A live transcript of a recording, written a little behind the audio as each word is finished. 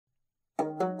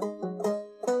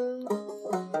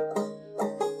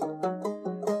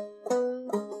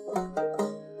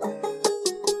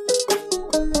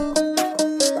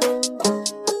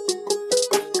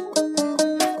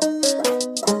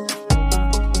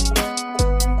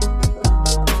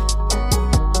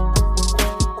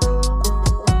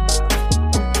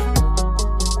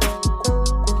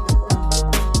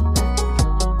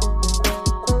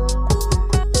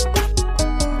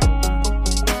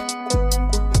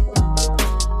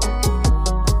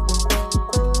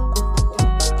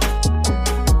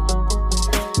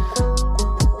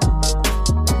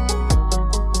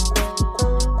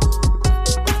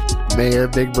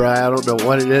Man, Big Bri, I don't know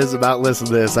what it is about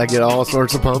listening to this. I get all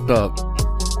sorts of pumped up.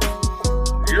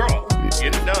 You're all.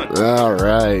 Get it done. All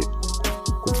right.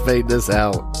 Let's fade this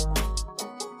out.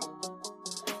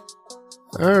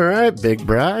 All right, Big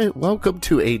Bri. Welcome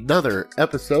to another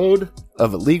episode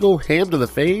of Illegal Ham to the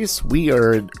Face. We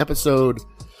are in episode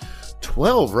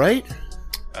 12, right?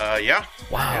 Yeah.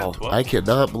 Wow. Yeah, 12. I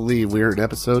cannot believe we're in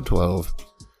episode 12.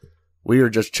 We are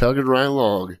just chugging right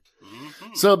along.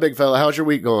 Mm-hmm. So, big fella, how's your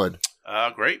week going?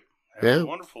 Great. Had Yeah? a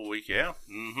wonderful week, yeah.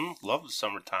 Love the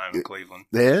summertime in Cleveland.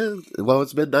 Yeah, well,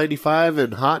 it's been 95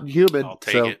 and hot and humid. I'll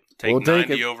take so it. Take we'll 90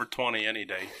 take it. over 20 any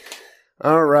day.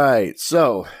 All right,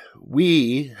 so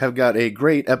we have got a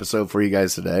great episode for you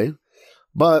guys today,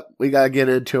 but we got to get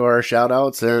into our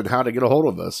shout-outs and how to get a hold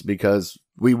of us because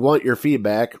we want your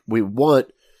feedback. We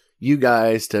want you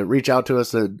guys to reach out to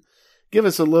us and give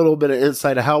us a little bit of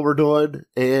insight of how we're doing,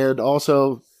 and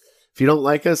also, if you don't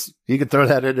like us, you can throw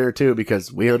that in there too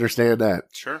because we understand that.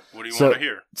 Sure. What do you So- want to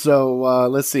hear? So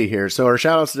let's see here. So our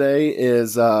shout outs today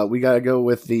is we got to go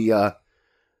with we got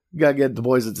to get the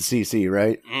boys at the CC,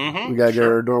 right? Mm-hmm. We got to get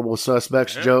our normal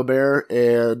suspects, Yeah. Joe Bear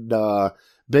and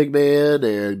Big Man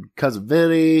and Cousin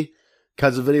Vinny.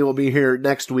 Cousin Vinny will be here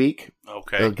next week.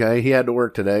 Okay. Okay. He had to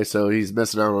work today, so he's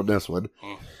missing out on this one.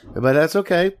 Mm. But that's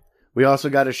okay. We also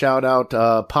got to shout out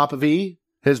Papa V.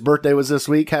 His birthday was this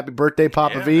week. Happy birthday,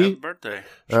 Papa Yeah, V. happy birthday.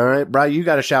 All right. Brian, you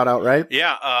got a shout out, right?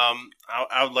 Yeah,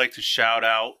 I would like to shout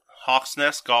out Hawks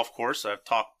Nest Golf Course. I've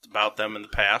talked about them in the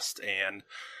past, and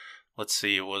let's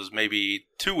see, it was maybe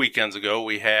 2 weekends ago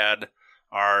we had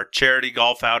our charity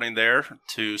golf outing there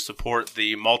to support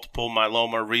the Multiple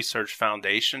Myeloma Research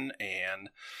Foundation, and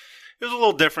it was a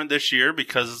little different this year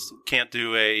because can't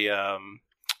do a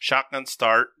shotgun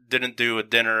start, didn't do a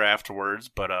dinner afterwards,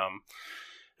 but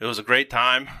it was a great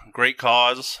time, great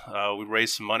cause. We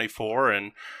raised some money for,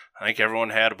 and I think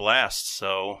everyone had a blast.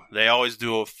 So they always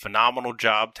do a phenomenal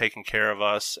job taking care of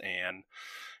us. And,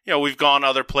 you know, we've gone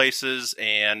other places,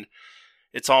 and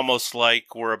it's almost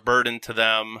like we're a burden to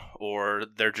them, or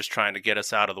they're just trying to get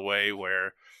us out of the way,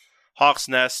 where Hawks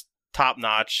Nest, top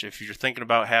notch. If you're thinking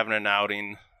about having an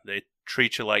outing, they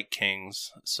treat you like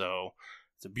kings. So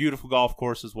it's a beautiful golf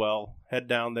course as well. Head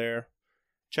down there.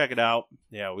 Check it out.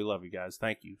 Yeah, we love you guys.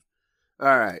 Thank you.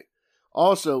 All right.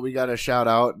 Also, we got a shout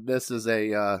out. This is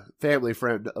a family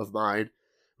friend of mine.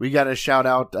 We got to shout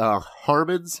out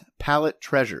Harmon's Pallet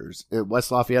Treasures in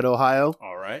West Lafayette, Ohio.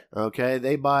 All right. Okay,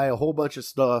 they buy a whole bunch of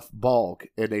stuff bulk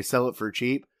and they sell it for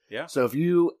cheap. Yeah. So if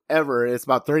you ever, it's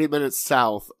about 30 minutes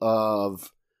south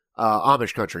of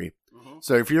Amish country. Mm-hmm.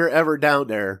 So if you're ever down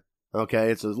there,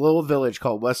 okay, it's a little village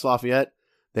called West Lafayette.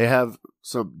 They have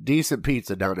some decent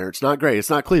pizza down there. It's not great. It's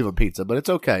not Cleveland pizza, but it's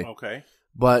okay. Okay.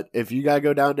 But if you got to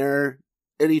go down there,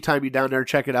 anytime you're down there,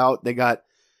 check it out. They got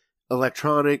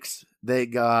electronics. They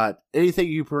got anything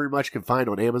you pretty much can find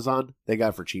on Amazon. They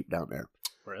got for cheap down there.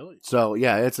 Really? So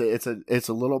yeah, it's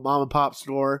a little mom and pop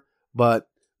store, but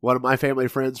one of my family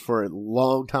friends for a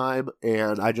long time,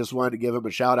 and I just wanted to give them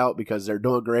a shout out because they're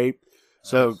doing great.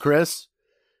 So Chris,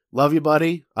 love you,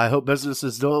 buddy. I hope business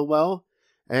is doing well.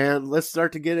 And let's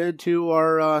start to get into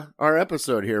our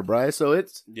episode here, Bryce. So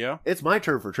it's my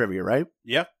turn for trivia, right?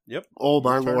 Yep. Oh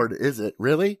my Your turn. lord, is it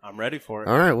really? I'm ready for it.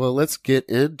 All right, well let's get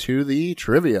into the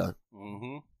trivia.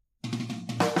 Mm-hmm.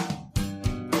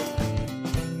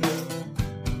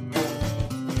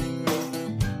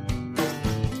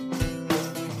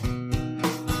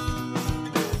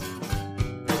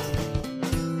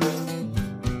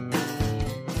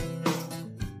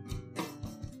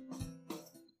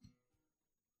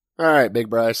 All right, Big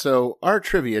Bryce. So our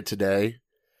trivia today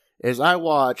is I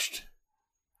watched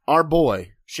our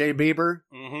boy Shane Bieber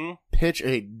Mm-hmm. pitch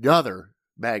another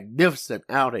magnificent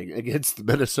outing against the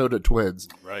Minnesota Twins.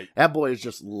 Right. That boy is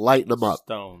just lighting them up.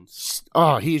 Stones.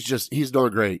 Oh, he's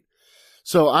doing great.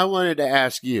 So I wanted to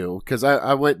ask you, because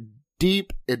I went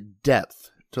deep in depth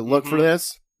to look for Mhm.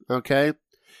 this, okay?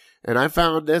 And I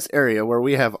found this area where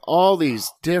we have all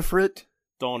these different...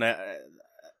 Don't.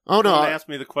 Oh, no. Don't ask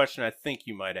me the question I think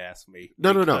you might ask me.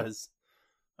 No. All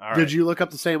right. Did you look up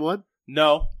the same one?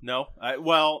 No.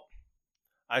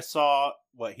 I saw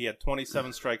he had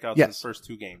 27 strikeouts in the first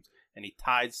 2 games, and he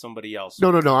tied somebody else.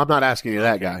 No. I'm not asking you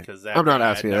that guy. I'm not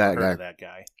asking you that guy. That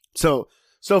guy. So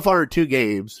far in 2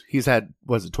 games, he's had,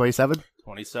 was it 27?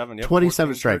 27, yep.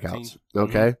 27 14, strikeouts. 13.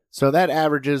 Okay. Mm-hmm. So that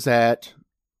averages at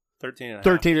 13 and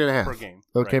a half per game.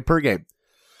 Okay, right. per game.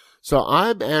 So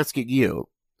I'm asking you,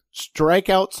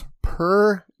 strikeouts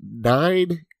per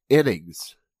 9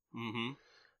 innings. Mm-hmm.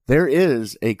 There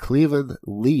is a Cleveland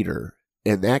leader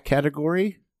in that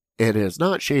category, and it is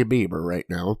not Shane Bieber right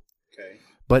now. Okay.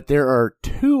 But there are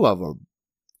 2 of them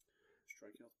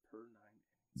Strikeouts per 9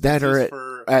 that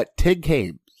are at 10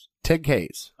 Ks. 10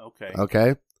 Ks. Okay.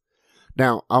 Okay.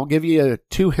 Now, I'll give you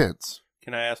 2 hints.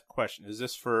 Can I ask a question? Is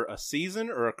this for a season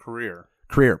or a career?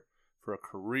 Career. For a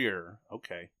career.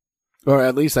 Okay. Or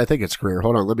at least I think it's career.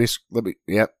 Hold on. Let me,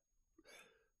 yep.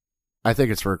 I think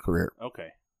it's for a career. Okay.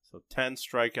 So 10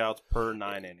 strikeouts per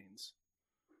 9 innings.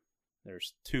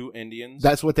 There's 2 Indians.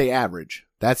 That's what they average.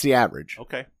 That's the average.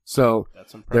 Okay. So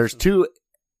That's impressive. there's 2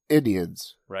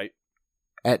 Indians right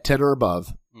at 10 or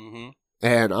above. Mm-hmm.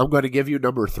 And I'm going to give you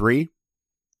number 3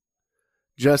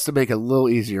 just to make it a little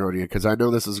easier on you because I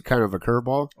know this is kind of a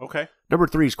curveball. Okay. Number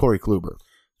 3 is Corey Kluber.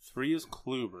 3 is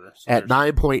Kluber. So At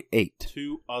 9.8.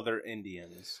 2 other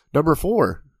Indians. Number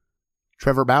 4,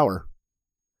 Trevor Bauer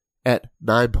at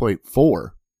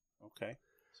 9.4. Okay.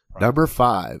 Number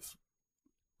 5,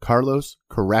 Carlos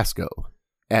Carrasco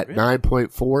at Really?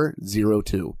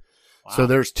 9.402. Wow. So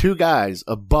there's 2 guys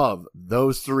above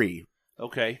those 3,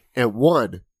 Okay. and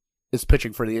 1 is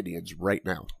pitching for the Indians right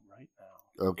now. Right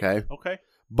now. Okay? Okay.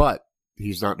 But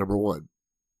he's not number 1.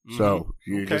 So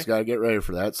you Okay. just got to get ready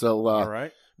for that. So All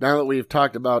right. now that we've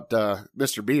talked about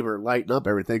Mr. Bieber lighting up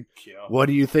everything, Yeah. what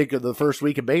do you think of the first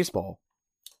week of baseball?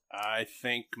 I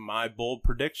think my bold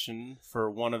prediction for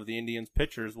one of the Indians'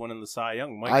 pitchers winning the Cy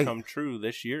Young might come true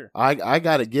this year. I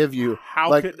got to give you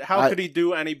How could he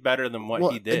do any better than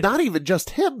what he did? Not even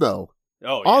just him though.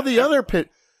 Oh, all the other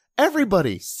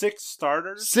everybody. 6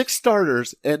 starters. 6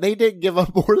 starters, and they didn't give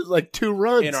up more than like 2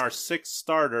 runs. And our 6th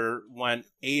starter went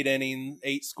 8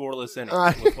 scoreless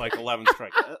innings with like 11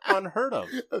 strikes. Unheard of.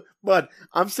 But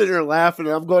I'm sitting here laughing,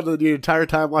 and I'm going to the entire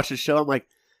time watching the show. I'm like,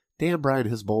 damn, Brian,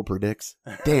 his bold predicts.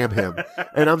 Damn him.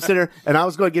 And I'm sitting there, and I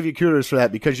was going to give you kudos for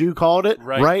that because you called it.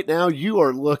 Right now, you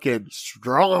are looking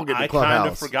strong in the clubhouse. I kind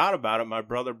of forgot about it. My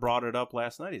brother brought it up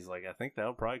last night. He's like, I think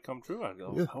that'll probably come true. I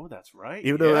go, oh, that's right.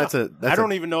 Even though I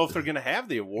don't even know if they're going to have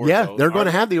the award. Yeah, though. they're going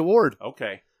to have the award.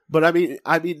 Okay. But I mean,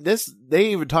 they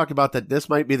even talked about that this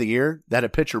might be the year that a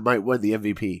pitcher might win the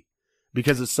MVP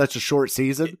because it's such a short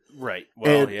season. Right.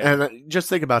 Well, and just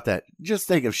think about that. Just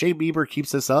think if Shane Bieber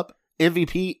keeps this up,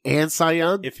 MVP and Cy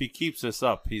Young. If he keeps this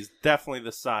up, he's definitely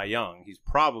the Cy Young. He's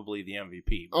probably the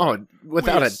MVP. Oh,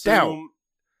 without a doubt.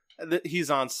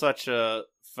 He's on such a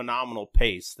phenomenal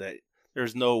pace that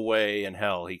there's no way in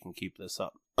hell he can keep this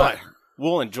up. But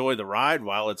we'll enjoy the ride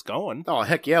while it's going. Oh,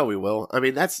 heck yeah, we will. I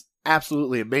mean, that's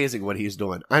absolutely amazing what he's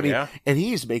doing. I mean, and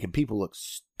he's making people look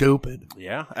stupid.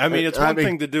 Yeah. I mean, it's one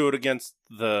thing to do it against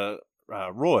the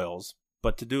Royals,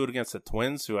 but to do it against the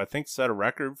Twins, who I think set a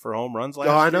record for home runs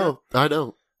last year. I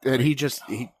know. And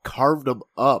he carved them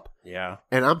up. Yeah.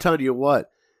 And I'm telling you what,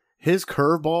 his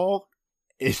curveball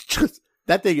is just,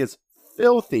 that thing is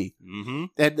filthy. Mm-hmm.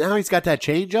 And now he's got that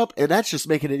changeup, and that's just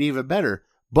making it even better.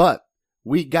 But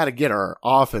we got to get our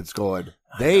offense going.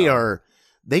 They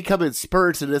come in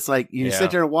spurts, and it's like, you sit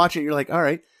there and watch it, you're like, all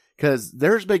right. Because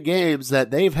there's been games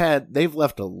that they've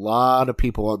left a lot of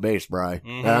people on base, Bri.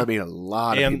 Mm-hmm. I mean, a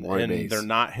lot of people on base. And they're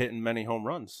not hitting many home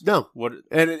runs. No.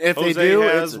 And if Jose they do,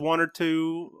 has 1 or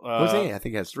 2. Jose, I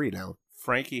think, has 3 now.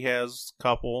 Frankie has a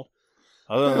couple.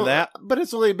 Other than that, but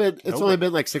it's only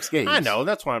been like 6 games. I know,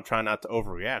 that's why I'm trying not to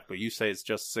overreact. But you say it's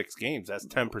just 6 games. That's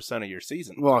 10% of your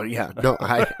season. Well, yeah, no,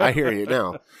 I hear you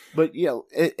now. But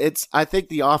it's. I think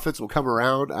the offense will come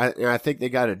around. I think they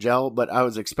got a gel. But I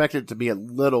was expecting it to be a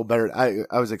little better.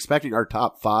 I was expecting our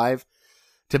top 5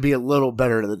 to be a little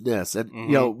better than this.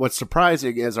 And what's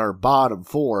surprising is our bottom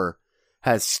 4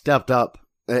 has stepped up.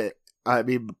 I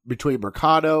mean, between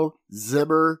Mercado,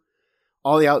 Zimmer,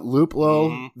 all the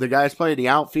Luplow, the guys playing the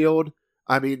outfield.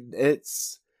 I mean,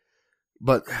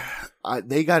 but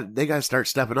they got to start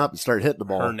stepping up and start hitting the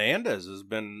ball. Hernandez has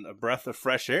been a breath of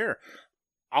fresh air.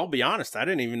 I'll be honest, I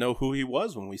didn't even know who he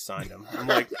was when we signed him. I'm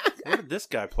like, where did this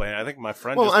guy play? I think my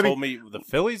friend told me the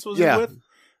Phillies was he with.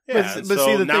 Yeah, but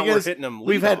see, the thing is, hitting him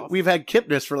we've had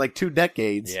Kipnis for like 2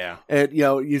 decades. Yeah, and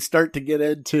you start to get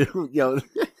into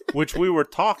which we were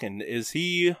talking. Is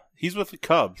he He's with the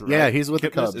Cubs, right? Yeah, he's with Kipnis, the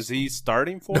Cubs. Is he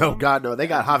starting for No, them? God, no. They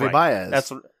got Javi Right. Baez.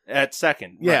 That's at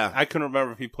second. Yeah. Right. I couldn't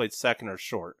remember if he played second or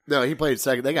short. No, he played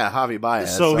second. They got Javi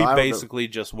Baez. So he I don't know. basically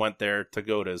just went there to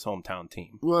go to his hometown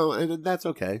team. Well, and that's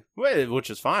okay. Which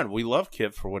is fine. We love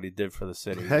Kip for what he did for the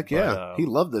city. Heck yeah. But, He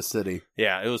loved this city.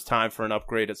 yeah, it was time for an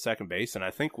upgrade at second base, and I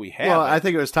think we have. Well, it. I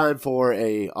think it was time for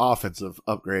a offensive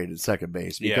upgrade at second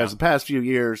base because Yeah. the past few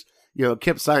years,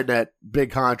 Kip signed that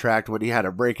big contract when he had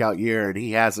a breakout year, and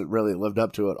he hasn't really lived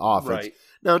up to it offense. Right.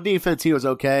 Now, defense, he was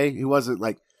okay. He wasn't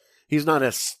he's not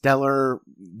a stellar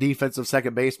defensive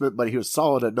second baseman, but he was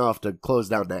solid enough to close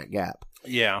down that gap.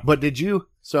 Yeah. But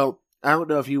so I don't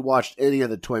know if you watched any of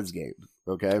the Twins game,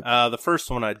 okay? The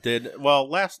first one I did. Well,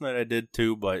 last night I did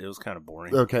too, but it was kind of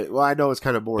boring. Okay, well, I know it's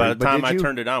kind of boring. By the but time did I you-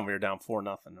 turned it on, we were down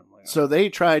 4-0. I'm like, So they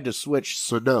tried to switch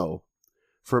Sano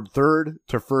from third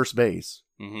to first base.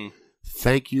 hmm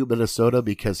Thank you, Minnesota,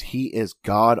 because he is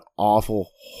god-awful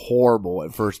horrible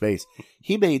at first base.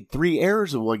 He made 3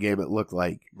 errors in one game, it looked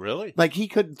like. Really? Like, he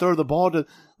couldn't throw the ball to...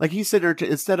 Like, he's sitting there,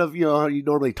 instead of, how you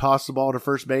normally toss the ball to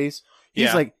first base,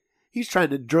 Yeah. he's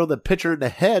trying to drill the pitcher in the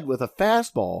head with a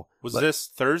fastball. Was this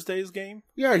Thursday's game?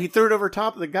 Yeah, he threw it over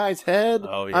top of the guy's head.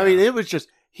 Oh, yeah. I mean, it was just...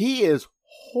 He is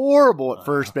horrible at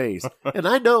first base. And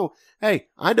I know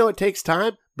it takes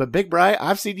time, but Big Bri,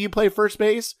 I've seen you play first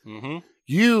base. Mm-hmm.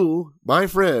 You, my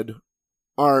friend,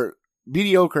 are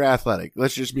mediocre athletic.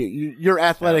 Let's just be, you're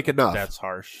athletic enough. That's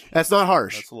harsh. That's not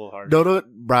harsh. That's a little harsh. No,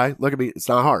 Bri, look at me. It's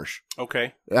not harsh.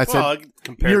 Okay. I said,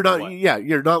 compared you're to not, what?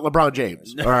 you're not LeBron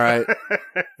James. All right.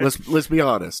 Let's be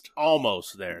honest.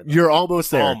 Almost there. though. You're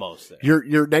almost there. Almost there.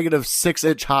 Your negative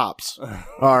 6-inch hops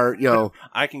are,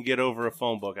 I can get over a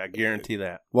phone book. I guarantee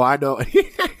that. well, I know,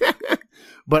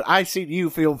 but I seen you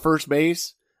field first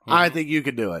base. I think you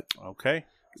can do it. Okay.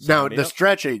 Now, Sign me the up.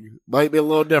 stretching might be a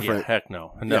little different. Yeah, heck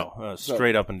no. No.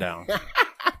 Straight up and down.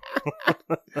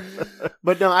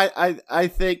 But no, I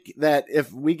think that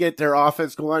if we get their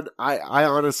offense going, I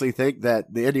honestly think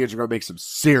that the Indians are going to make some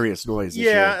serious noise this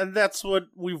Yeah, year. and that's what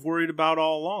we've worried about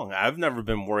all along. I've never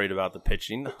been worried about the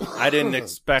pitching. I didn't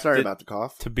expect Sorry it about the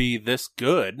cough. to be this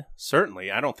good.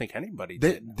 Certainly, I don't think anybody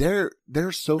did. They're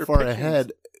so Their far pitching's-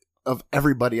 ahead of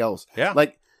everybody else. Yeah.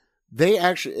 Like, they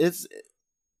actually,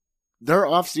 their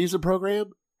off-season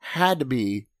program had to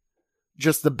be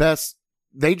just the best.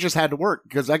 They just had to work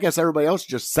because I guess everybody else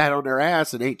just sat on their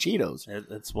ass and ate Cheetos.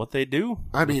 It's what they do.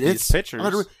 I mean, with it's these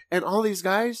pitchers. and all these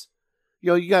guys,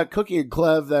 you got Cookie and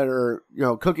Clev that are,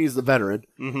 Cookie's the veteran,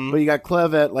 Mm-hmm. but you got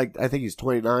Clev at I think he's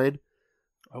 29.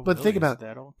 Oh, but think about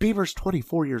that old? Bieber's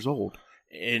 24 years old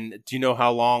And do you know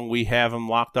how long we have him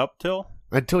locked up till?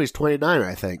 until he's 29,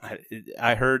 I think.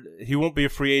 I heard he won't be a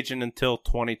free agent until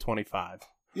 2025,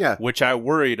 Yeah, which I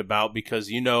worried about because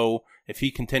if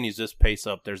he continues this pace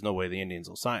up, there's no way the Indians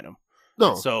will sign him.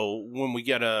 no, So when we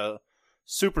get a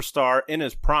superstar in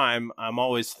his prime, I'm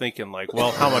always thinking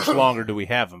well, how much longer do we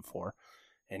have him for?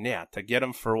 And yeah, to get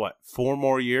him for 4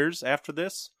 more years after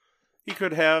this, he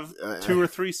could have 2 or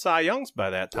 3 Cy Youngs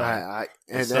by that time.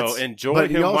 and So that's- enjoy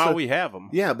but you him also- while we have him.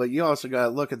 Yeah, but you also got to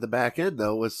look at the back end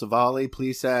though with Savali,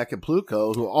 Plesac, and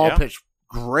Pluko, who all Yeah. pitch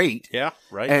great. Yeah,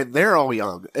 right. And they're all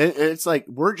young. It's like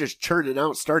we're just churning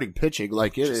out starting pitching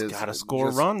like it Just is. gotta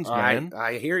score runs, man.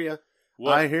 I hear you.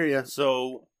 What- I hear you.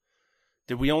 So,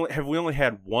 have we only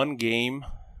had one game?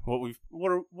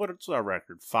 What's our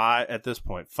record? 5 at this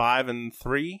point.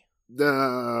 5-3.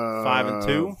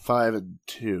 5-2?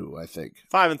 5-2, I think.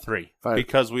 5-3. Five.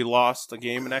 Because we lost a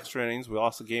game in extra innings. We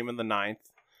lost a game in the 9th.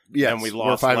 Yes, and we we're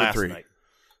lost 5-3. last night.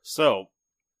 So,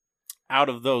 out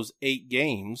of those 8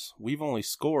 games, we've only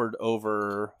scored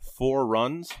over 4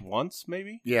 runs once,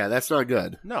 maybe? Yeah, that's not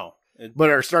good. No. But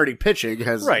our starting pitching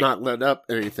has Right. not led up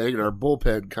anything, and our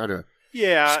bullpen kind of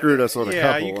Yeah. screwed us on a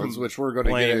yeah, couple you can ones, which we're going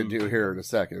to get blame into here in a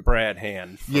second. Brad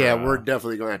Hand. For, Yeah, we're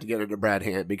definitely going to have to get into Brad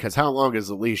Hand because how long is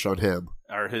the leash on him?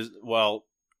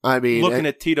 I mean, looking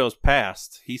at Tito's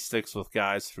past, he sticks with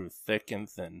guys through thick and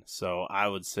thin. So I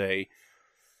would say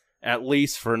at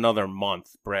least for another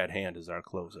month, Brad Hand is our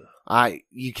closer.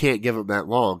 you can't give him that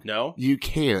long. No? You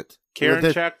can't.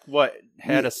 Karinchak,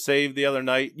 had a save the other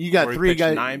night? You got where he 3 pitched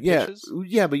guys. 9 Yeah, pitches?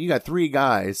 yeah, but you got 3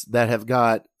 guys that have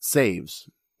got saves.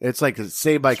 It's like a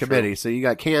save by It's committee. true. So you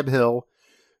got Cam Hill,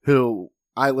 who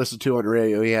I listened to on the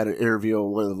radio. He had an interview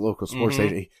on one of the local sports Mhm.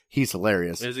 stations. He's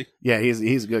hilarious. Is he? Yeah,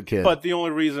 he's a good kid. But the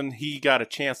only reason he got a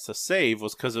chance to save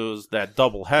was because it was that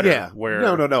double header yeah, where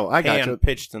no, I got Hand you.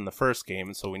 pitched in the first game,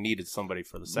 and so we needed somebody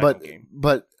for the second game.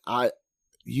 But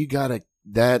you gotta,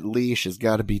 that leash has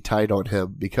got to be tight on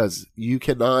him because you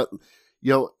cannot,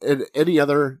 in any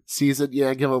other season,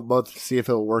 give him a month to see if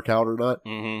it'll work out or not.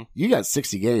 Mm-hmm. You got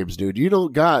 60 games, dude. You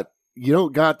don't got you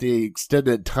don't got the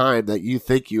extended time that you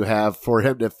think you have for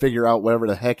him to figure out whatever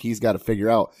the heck he's got to figure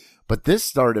out. But this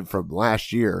started from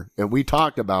last year, and we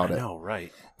talked about it. I know,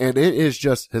 right? And it is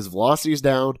just his velocity's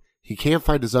down. He can't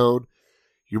find his own.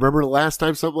 You remember the last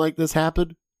time something like this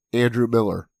happened? Andrew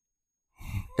Miller.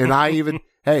 And I even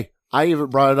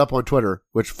brought it up on Twitter,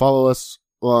 which follow us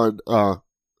on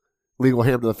Legal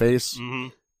Ham to the Face,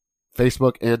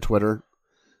 Facebook and Twitter.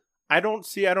 I don't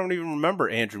even remember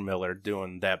Andrew Miller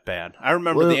doing that bad. I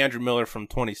remember the Andrew Miller from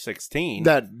 2016.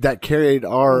 That carried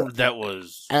our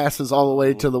asses all the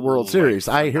way to the World Series.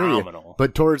 I hear you.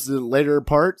 But towards the later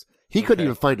parts, he couldn't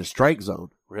even find a strike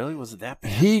zone. Really? Was it that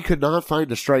bad? He could not find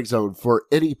a strike zone for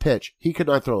any pitch. He could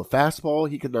not throw a fastball.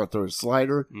 He could not throw a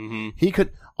slider.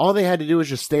 All they had to do was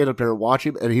just stand up there and watch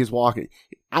him, and he's walking.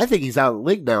 I think he's out of the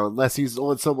league now unless he's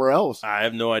on somewhere else. I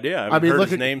have no idea. I haven't heard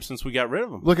his name since we got rid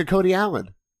of him. Look at Cody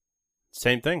Allen.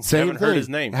 Same thing. Haven't heard his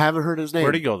name. Haven't heard his name.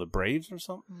 Where'd he go? The Braves or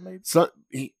something,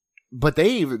 maybe? But they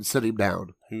even sent him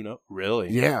down. Who knows?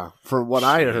 Really? Yeah, from what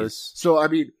I heard. So, I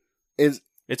mean,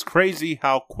 it's crazy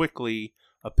how quickly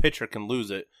a pitcher can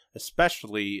lose it,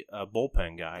 especially a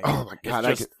bullpen guy. Oh, my God.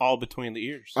 It's just all between the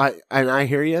ears. I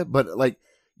hear you, but, like,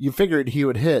 you figured he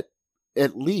would hit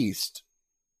at least.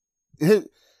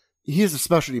 He's a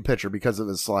specialty pitcher because of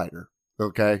his slider,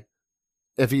 okay?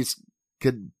 If he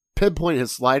could pinpoint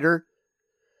his slider,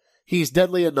 he's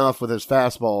deadly enough with his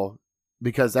fastball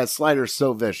because that slider is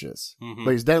so vicious.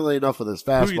 But he's deadly enough with his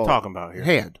fastball. Who are you talking about here?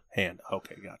 Hand.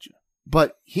 Okay, gotcha.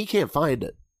 But he can't find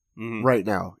it right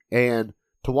now. And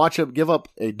to watch him give up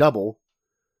a double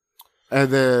and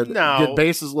then get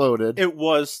bases loaded. It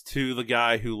was to the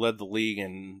guy who led the league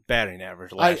in batting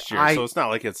average last year, so it's not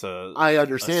like it's I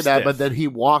understand that, but then he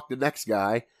walked the next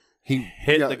guy. He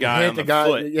hit the guy on the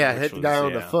foot. Yeah, hit the guy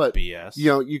on the foot. BS.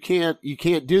 You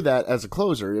can't do that as a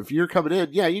closer. If you're coming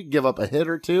in, you can give up a hit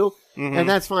or two, and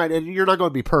that's fine. And you're not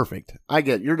going to be perfect. I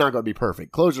get you're not going to be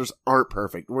perfect. Closers aren't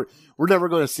perfect. We're never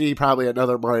going to see probably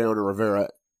another Mariano Rivera,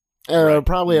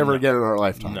 probably ever again in our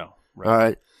lifetime. No, right. All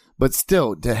right. But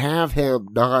still, to have him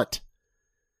not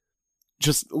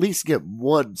just at least get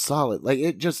one solid, like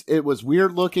it was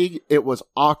weird looking, it was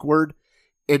awkward,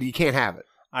 and you can't have it.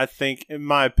 I think, in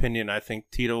my opinion,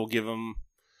 Tito will give him,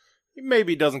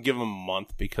 maybe doesn't give him a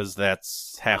month because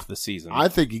that's half the season. I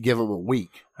think you give him a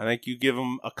week. I think you give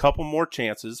him a couple more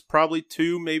chances, probably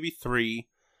 2, maybe 3,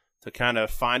 to kind of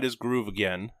find his groove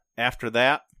again. After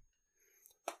that,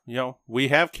 we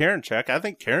have Karinchak. I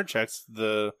think Karinchak's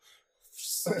the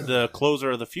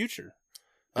closer of the future.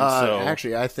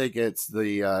 Actually, I think it's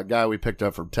the guy we picked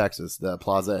up from Texas, the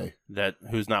Plaze.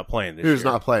 Who's not playing this year. Who's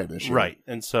not playing this year. Right.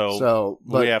 And so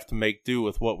we have to make do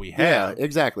with what we have. Yeah,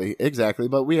 exactly.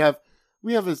 But we have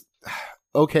a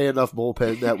okay enough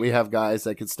bullpen that we have guys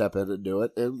that can step in and do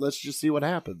it, and let's just see what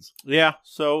happens. Yeah,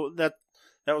 so that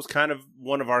was kind of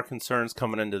one of our concerns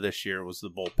coming into this year was the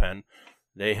bullpen.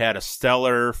 They had a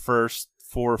stellar first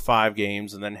 4 or 5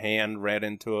 games, and then Hand ran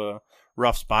into a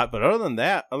rough spot. But other than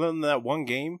that one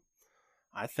game,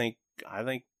 I think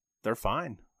they're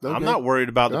fine. Okay. I'm not worried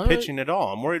about the pitching at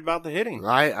all. I'm worried about the hitting.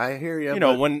 I hear you.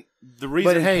 When the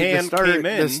reason Hand came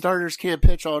in, the starters can't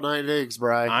pitch all 9 innings,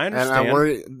 Brian. I understand. And I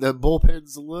worry the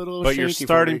bullpen's a little. But your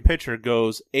starting pitcher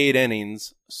goes 8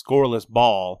 innings, scoreless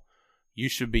ball. You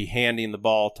should be handing the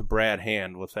ball to Brad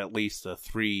Hand with at least a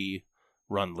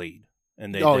 3-run lead.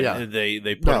 And they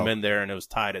put him in there, and it was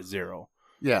tied at 0.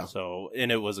 Yeah. So,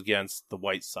 and it was against the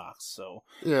White Sox. So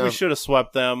we should have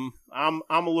swept them. I'm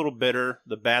a little bitter.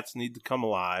 The bats need to come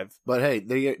alive. But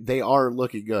hey, they are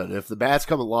looking good. If the bats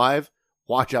come alive,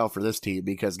 watch out for this team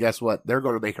because guess what? They're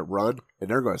going to make a run and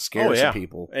they're going to scare some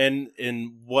people. And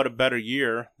what a better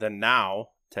year than now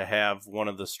to have one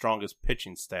of the strongest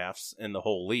pitching staffs in the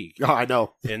whole league. Oh, I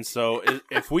know. And so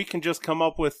if we can just come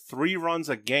up with 3 runs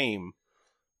a game,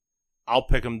 I'll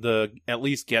pick them to at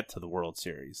least get to the World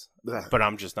Series. But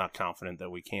I'm just not confident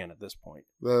that we can at this point.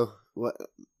 Well,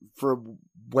 for the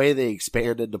way they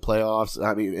expanded the playoffs,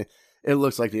 I mean, it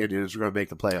looks like the Indians are going to make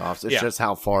the playoffs. It's just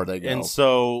how far they go. And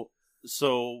so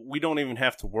we don't even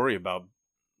have to worry about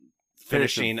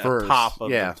finishing atop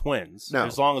of the Twins. No.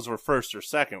 As long as we're first or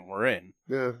second, we're in.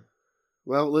 Yeah.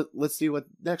 Well, let's see what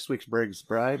next week's brings,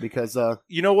 Bri, because...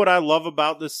 You know what I love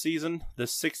about this season?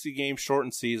 This 60-game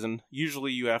shortened season,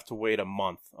 usually you have to wait a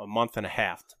month and a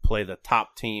half to play the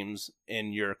top teams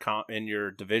in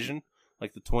your division.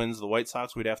 Like the Twins, the White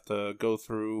Sox, we'd have to go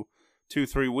through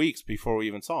 2-3 weeks before we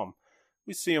even saw them.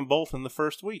 We see them both in the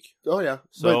first week. Oh, yeah.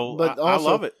 So but I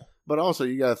love it. But also,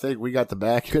 you got to think, we got the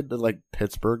back end of,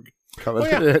 Pittsburgh coming.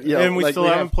 And we still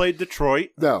haven't played Detroit.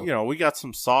 No. We got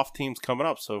some soft teams coming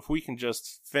up. So if we can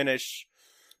just finish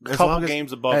couple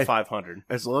games above 500.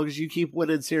 As long as you keep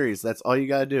winning series, that's all you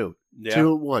got to do. Yeah.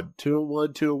 2-1,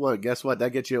 2-1, 2-1. Guess what?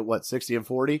 That gets you at what, 60 and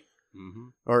 40? Mm-hmm.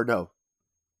 Or no.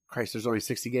 Christ, there's only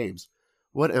 60 games.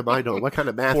 What am I doing? What kind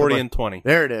of math 40 am I? and 20.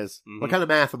 There it is. Mm-hmm. What kind of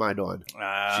math am I doing?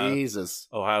 Jesus.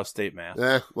 Ohio State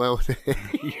math. Well,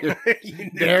 You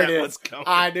there it that is. was coming.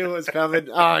 I knew it was coming.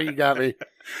 Oh, you got me.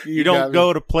 You don't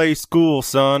go to play school,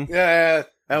 son. Yeah,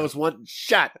 that was one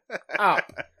shot.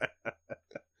 Up.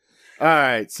 All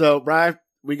right, so Brian,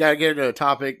 we got to get into a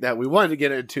topic that we wanted to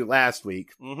get into last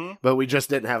week, Mm-hmm. but we just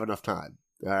didn't have enough time.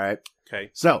 All right, Okay.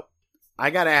 so I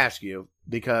got to ask you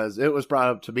because it was brought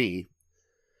up to me: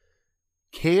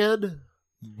 can,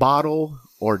 bottle,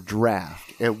 or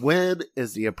draft, and when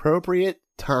is the appropriate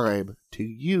time to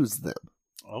use them?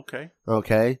 Okay.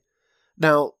 Okay.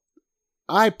 Now,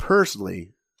 I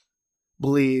personally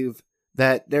believe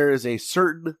that there is a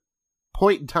certain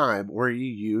point in time where you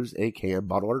use a can,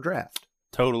 bottle, or draft.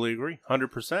 Totally agree.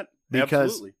 100%.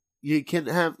 Because Absolutely. you can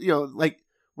have, like,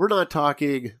 we're not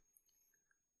talking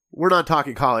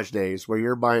college days where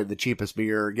you're buying the cheapest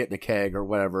beer or getting a keg or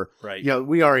whatever. Right.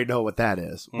 We already know what that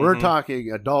is. We're Mhm.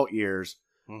 talking adult years,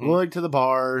 Mhm. going to the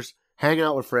bars, hanging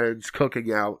out with friends,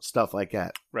 cooking out, stuff like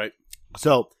that. Right.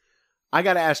 So, I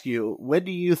got to ask you, when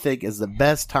do you think is the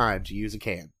best time to use a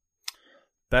can?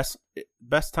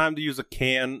 Best time to use a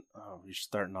can. Oh, you're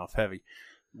starting off heavy.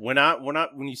 When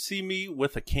you see me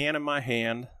with a can in my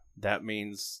hand, that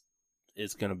means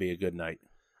it's going to be a good night.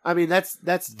 I mean, that's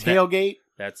tailgate.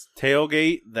 That's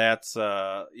tailgate. That's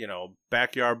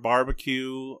backyard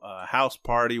barbecue, house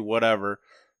party, whatever.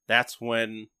 That's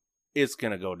when it's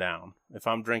going to go down if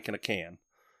I'm drinking a can.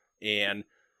 And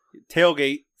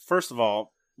tailgate, first of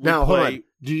all, Now, hold on.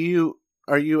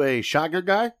 Are you a shotgun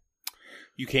guy?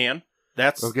 You can.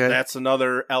 That's Okay. That's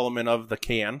another element of the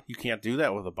can. You can't do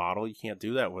that with a bottle. You can't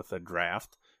do that with a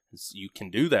draft. You can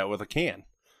do that with a can.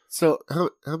 So, how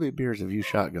many beers have you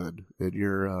shotgunned in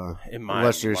your In my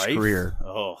illustrious life, career?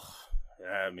 Oh,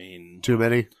 I mean, Too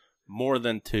many? more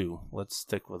than 2. Let's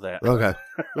stick with that. Okay.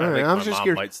 I All right, think I my was just mom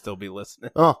curious. might still be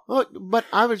listening. Oh, but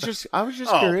I was just Oh,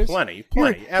 curious. plenty.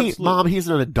 Absolutely. Mom, he's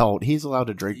an adult. He's allowed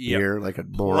to drink Yep. beer like a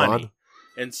moron. Plenty.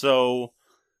 And so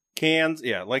cans,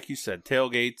 yeah, like you said,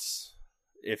 tailgates.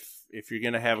 If you're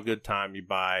gonna have a good time, you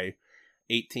buy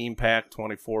 18-pack,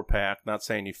 24-pack. Not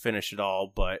saying you finish it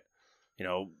all, but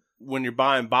when you're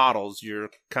buying bottles, you're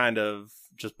kind of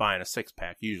just buying a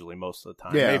 6-pack usually most of the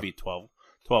time. Yeah. Maybe 12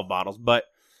 bottles, but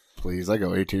Please, I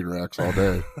go 18 racks all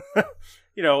day.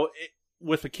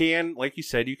 with a can, like you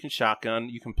said, you can shotgun.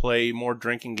 You can play more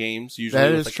drinking games. Usually,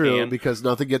 That with is a true can. because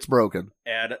nothing gets broken.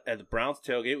 At the Browns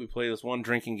tailgate, we play this one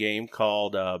drinking game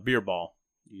called beer ball.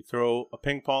 You throw a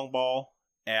ping pong ball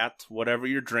at whatever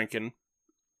you're drinking.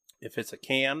 If it's a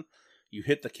can, you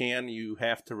hit the can. You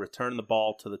have to return the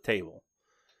ball to the table.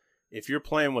 If you're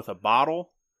playing with a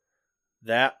bottle,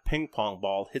 that ping pong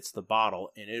ball hits the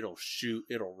bottle and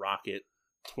it'll rocket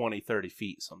 20, 30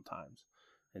 feet sometimes.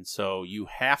 And so you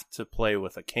have to play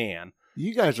with a can.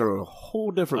 You guys are on a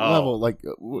whole different Oh, level. Like,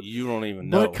 You don't even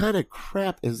know. what kind of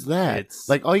crap is that? It's-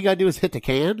 Like, all you gotta do is hit the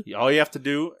can? All you have to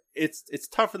do, it's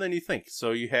tougher than you think.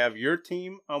 So you have your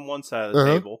team on one side of the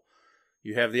Uh-huh. table.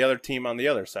 You have the other team on the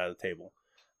other side of the table.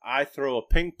 I throw a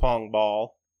ping pong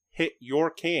ball, hit your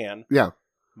can. Yeah.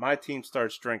 My team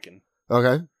starts drinking.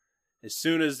 Okay. As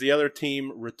soon as the other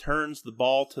team returns the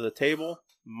ball to the table,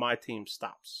 my team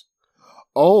stops.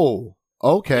 Oh,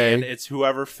 okay. And it's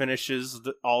whoever finishes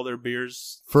all their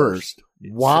beers First.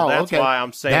 Wow. So that's okay. why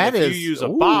I'm saying That if is- you use a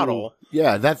ooh. bottle,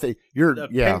 Yeah, that's a, you're, the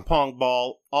yeah. ping pong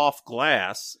ball off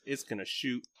glass, it's going to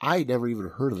shoot I never even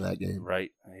heard of that game.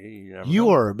 right. Hey, never You know.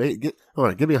 are amazing. Hold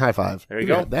on, give me a high five. There you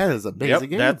Yeah, go. that is an amazing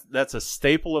game. That's a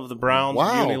staple of the Browns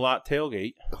Wow. Unilot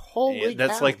tailgate. Holy And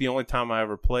that's cow. like the only time I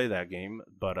ever play that game,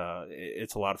 but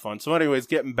it's a lot of fun. So anyways,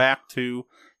 getting back to,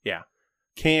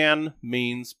 can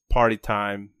means party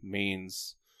time,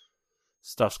 means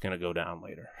stuff's going to go down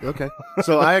later. Okay.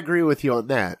 So I agree with you on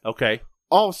that. Okay.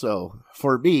 Also,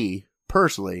 for me,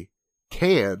 personally,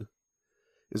 can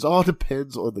is all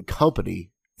depends on the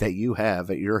company that you have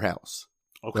at your house.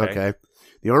 Okay.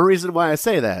 The only reason why I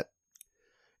say that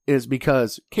is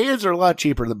because cans are a lot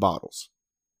cheaper than bottles.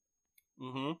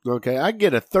 Mm-hmm. Okay. I can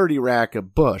get a 30 rack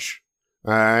of Busch.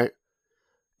 All right.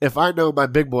 If I know my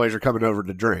big boys are coming over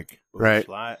to drink. Right.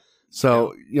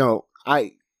 So,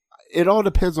 it all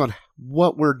depends on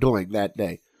what we're doing that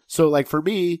day. So, like for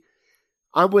me,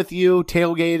 I'm with you,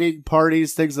 tailgating,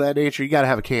 parties, things of that nature. You got to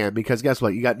have a can because guess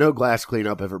what? You got no glass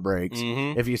cleanup if it breaks.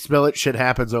 Mm-hmm. If you spill it, shit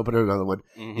happens, open another one.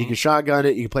 Mm-hmm. You can shotgun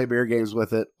it, you can play beer games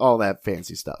with it, all that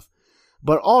fancy stuff.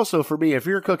 But also for me, if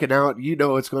you're cooking out, you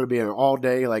know it's going to be an all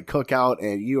day like cookout,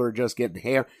 and you are just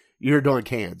getting you're doing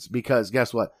cans, because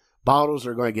guess what? Bottles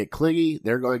are going to get clingy,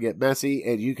 they're going to get messy,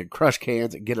 and you can crush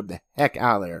cans and get them the heck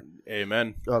out of there.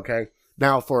 Amen. Okay.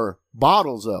 Now for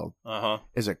bottles though, Uh-huh.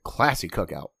 is a classy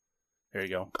cookout. There you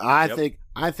go. I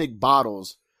Yep. think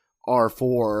bottles are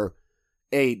for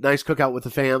a nice cookout with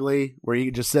the family where you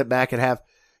can just sit back and have.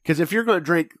 Because if you're going to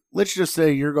drink, let's just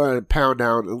say you're going to pound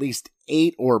down at least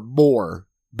 8 or more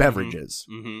beverages.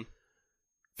 Mm-hmm.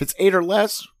 If it's 8 or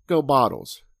less, go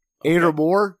bottles. 8 or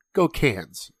more, go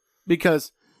cans.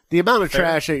 Because the amount of Fair.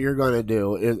 trash that you're going to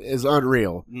do is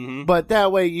unreal. Mm-hmm. But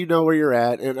that way you know where you're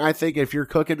at. And I think if you're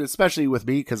cooking, especially with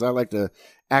me, because I like to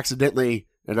accidentally,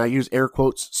 and I use air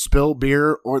quotes, spill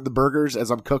beer on the burgers as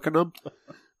I'm cooking them.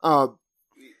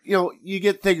 You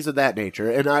get things of that nature.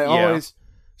 And I always,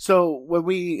 so when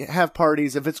we have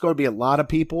parties, if it's going to be a lot of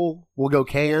people, we'll go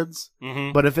cans.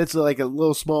 Mm-hmm. But if it's like a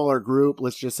little smaller group,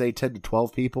 let's just say 10 to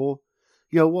 12 people,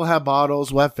 we'll have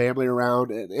bottles, we'll have family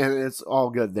around, and it's all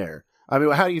good there. I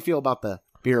mean, how do you feel about the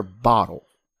beer bottle?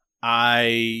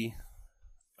 I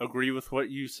agree with what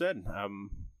you said.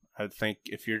 I think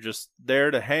if you're just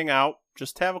there to hang out,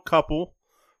 just have a couple,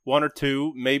 1 or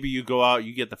 2. Maybe you go out,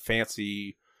 you get the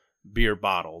fancy beer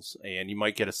bottles, and you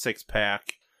might get a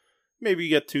 6-pack. Maybe you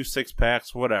get 2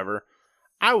 6-packs, whatever.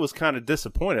 I was kind of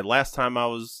disappointed last time I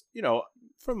was,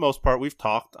 for the most part, we've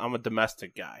talked. I'm a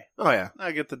domestic guy. Oh, yeah.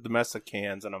 I get the domestic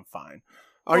cans, and I'm fine.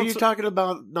 Are you talking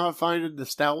about not finding the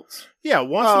stouts? Yeah,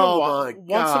 once in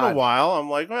God. a while, I'm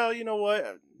like, well, you know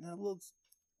what?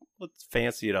 Let's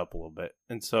fancy it up a little bit.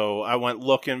 And so I went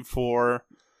looking for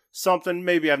something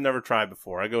maybe I've never tried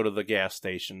before. I go to the gas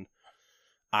station.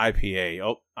 IPA.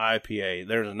 Oh, IPA.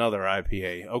 There's another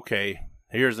IPA. Okay,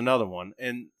 here's another one.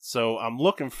 And so I'm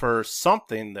looking for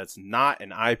something that's not an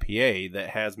IPA that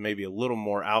has maybe a little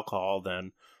more alcohol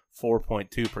than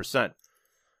 4.2%.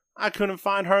 I couldn't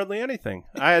find hardly anything.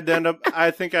 I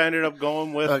think I ended up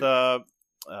going with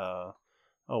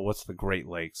what's the Great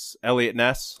Lakes? Elliott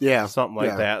Ness? Yeah. Something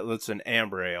like that. That's an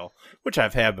amber ale, which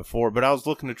I've had before, but I was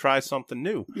looking to try something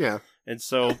new. Yeah. And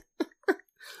so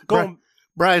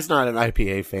Brian's not an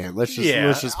IPA fan. Let's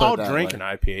just put I'll it that drink way.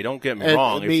 an IPA. Don't get me And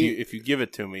wrong. me- If you give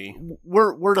it to me,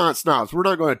 We're not snobs. We're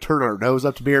not going to turn our nose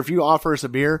up to beer. If you offer us a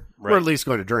beer, we're Right. at least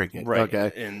going to drink it. right?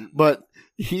 Okay. And But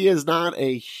he is not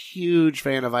a huge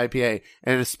fan of IPA,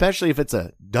 and especially if it's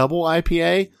a double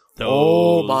IPA.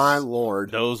 Oh my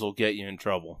lord! those will get you in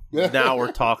trouble. Now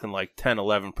we're talking like 10,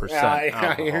 11%.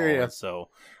 Yeah, I hear ya. So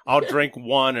I'll drink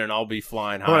one and I'll be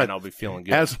flying high Right. and I'll be feeling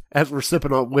good. As we're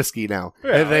sipping on whiskey now.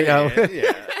 Yeah, And they,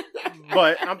 yeah.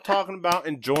 But I'm talking about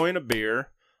enjoying a beer.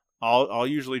 I'll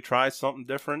usually try something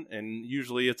different, and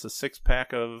usually it's a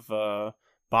 6-pack of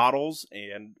bottles,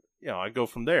 and I go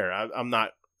from there. I'm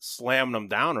not slamming them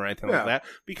down or anything like that,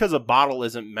 because a bottle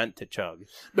isn't meant to chug.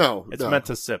 No, It's meant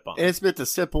to sip on. It's meant to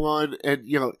sip on, and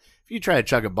if you try to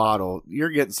chug a bottle,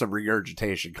 you're getting some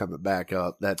regurgitation coming back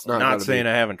up. That's not. Not saying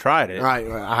I haven't tried it. Right,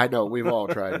 I know we've all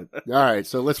tried it. All right,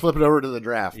 so let's flip it over to the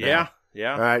draft. Now.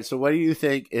 Yeah. All right, so what do you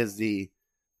think is the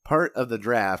part of the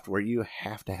draft where you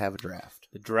have to have a draft?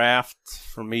 The draft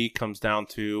for me comes down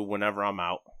to whenever I'm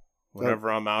out. Whenever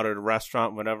I'm out at a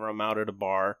restaurant, whenever I'm out at a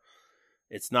bar.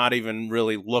 It's not even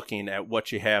really looking at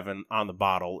what you have on the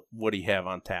bottle. What do you have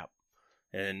on tap?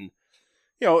 And,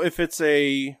 if it's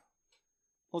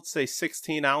let's say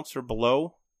 16 ounce or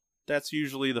below, that's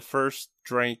usually the first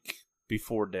drink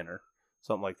before dinner.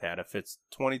 Something like that. If it's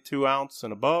 22 ounce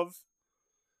and above,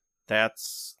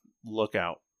 that's look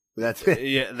out. That's it.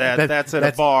 Yeah, that's at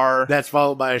a bar. That's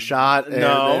followed by a shot.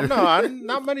 No,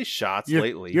 not many shots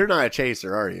lately. You're not a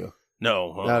chaser, are you?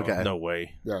 No, Okay. No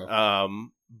way. No.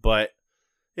 But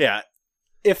yeah,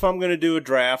 if I'm gonna do a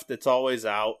draft, it's always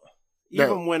out.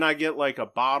 Even when I get like a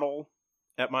bottle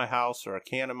at my house or a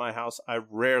can in my house, I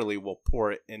rarely will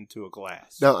pour it into a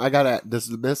glass. No, does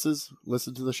the missus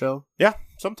listen to the show? Yeah,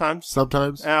 sometimes.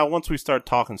 Sometimes. Once we start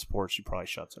talking sports, she probably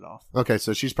shuts it off. Okay,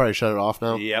 so she's probably shut it off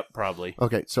now. Yep, probably.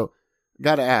 Okay, so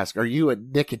gotta ask: are you a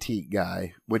nicotine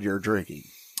guy when you're drinking?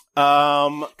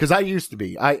 Because I used to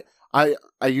be. I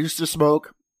used to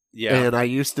smoke. Yeah. And I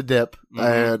used to dip,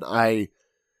 and I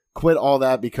quit all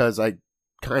that because I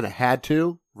kind of had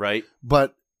to. Right.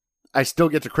 But I still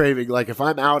get the craving. Like if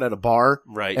I'm out at a bar,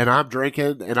 right, and I'm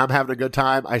drinking and I'm having a good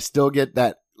time, I still get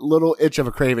that little itch of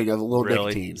a craving of a little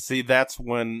nicotine. See, that's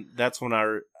when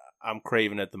I'm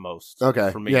craving it the most. Okay.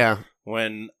 For me. Yeah.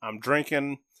 When I'm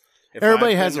drinking,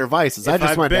 everybody has their vices. I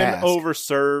just want to ask. If I've been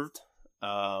overserved,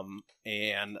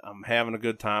 and I'm having a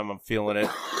good time, I'm feeling it.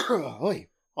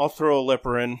 I'll throw a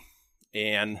lipper in,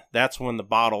 and that's when the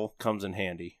bottle comes in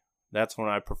handy. That's when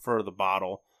I prefer the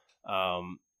bottle.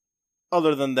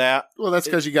 Other than that, Well, that's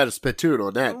because you got a spittoon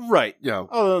on that. right. You know.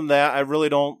 Other than that, I really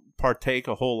don't partake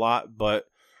a whole lot, but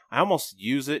I almost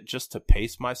use it just to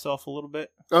pace myself a little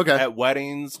bit. Okay. At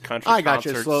weddings, country I got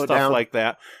you. concerts, Slow it stuff down. like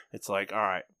that. It's like, all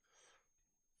right,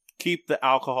 keep the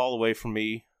alcohol away from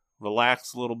me.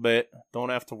 Relax a little bit. Don't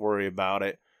have to worry about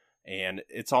it. And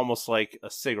it's almost like a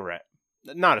cigarette.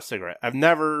 Not a cigarette. I've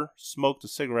never smoked a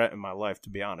cigarette in my life, to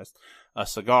be honest. A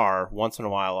cigar, once in a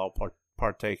while, I'll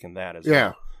partake in that as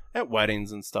well. At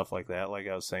weddings and stuff like that, like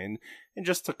I was saying. And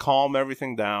just to calm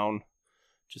everything down,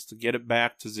 just to get it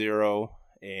back to zero.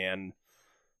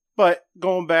 But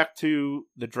going back to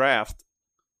the draft,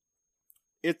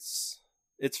 it's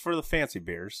for the fancy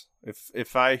beers.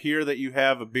 If I hear that you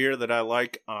have a beer that I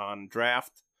like on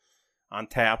draft, on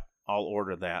tap, I'll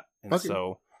order that. And Okay.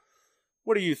 so,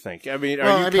 what do you think? I mean,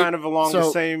 are you kind of along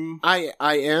the same? I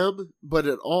am, but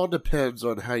it all depends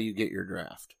on how you get your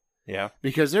draft. Yeah.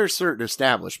 Because there's certain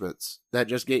establishments that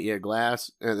just get you a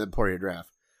glass and then pour your draft.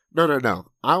 No.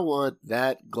 I want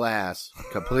that glass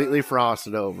completely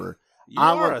frosted over. You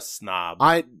are a snob.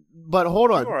 But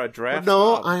hold on. You are a draft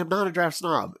No, snob. I am not a draft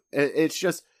snob. It's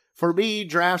just, for me,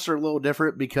 drafts are a little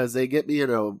different because they get me in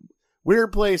a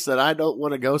weird place that I don't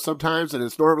want to go sometimes, and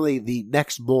it's normally the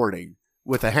next morning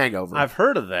with a hangover. I've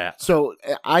heard of that. So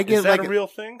I get Is that a real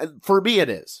thing? For me, it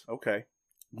is. Okay.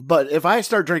 But if I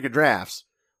start drinking drafts,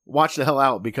 watch the hell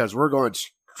out because we're going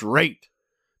straight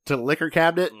to the liquor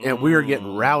cabinet and we are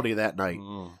getting rowdy that night.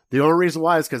 The only reason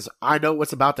why is because I know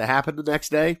what's about to happen the next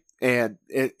day and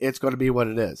it's going to be what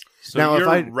it is. So now,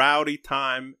 your rowdy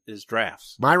time is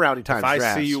drafts. My rowdy time is drafts.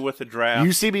 If I see you with a draft.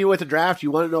 You see me with a draft,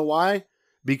 you want to know why?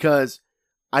 Because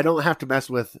I don't have to mess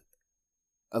with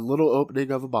a little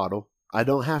opening of a bottle. I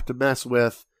don't have to mess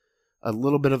with a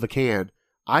little bit of a can.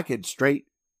 I can straight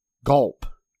gulp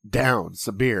down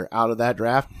some beer out of that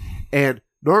draft. And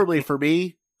normally for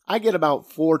me, I get about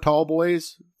 4 tall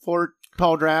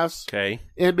drafts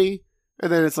in me.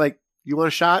 And then it's like, you want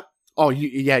a shot? Oh,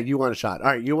 you want a shot. All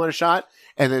right, you want a shot?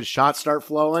 And then shots start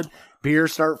flowing,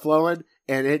 beers start flowing,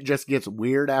 and it just gets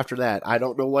weird after that. I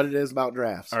don't know what it is about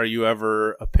drafts. Are you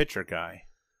ever a pitcher guy?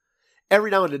 Every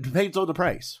now and then, it depends on the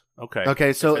price.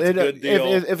 Okay. So if it's a good deal.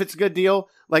 if it's a good deal,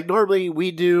 like normally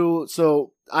we do,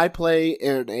 so I play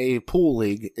in a pool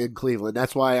league in Cleveland.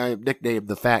 That's why I am nicknamed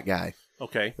the fat guy.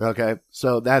 Okay.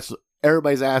 So that's,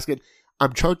 everybody's asking.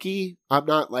 I'm chunky. I'm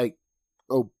not like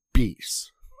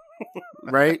obese.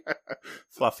 Right?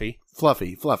 Fluffy.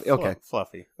 Okay.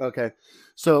 Fluffy. Okay.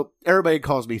 So everybody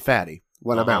calls me fatty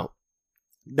when I'm out.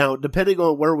 Now, depending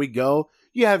on where we go,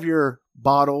 you have your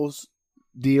bottles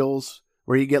deals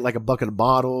where you get like a bucket of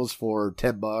bottles for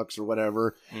 $10 or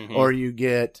whatever, or you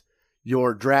get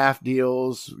your draft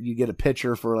deals. You get a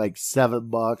pitcher for like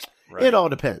 $7. Right. It all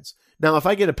depends. Now, if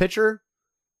I get a pitcher,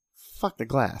 fuck the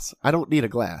glass. I don't need a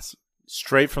glass.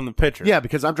 Straight from the pitcher. Yeah,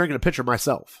 because I'm drinking a pitcher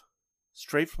myself.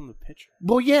 Straight from the pitcher.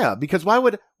 Well, yeah, because why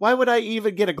would I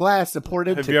even get a glass to pour it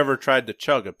into? Have you ever tried to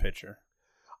chug a pitcher?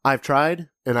 I've tried,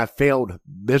 and I failed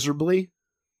miserably.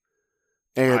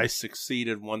 And I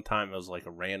succeeded one time. It was like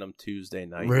a random Tuesday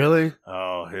night. Really?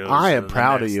 Oh, I am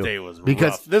proud of you. Day was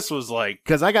because rough. This was like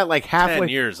I got like 10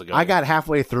 years ago. I got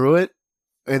halfway through it,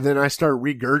 and then I started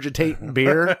regurgitating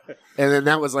beer, and then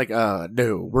that was like,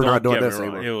 no, we're not doing this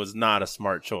anymore. It was not a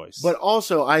smart choice. But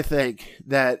also, I think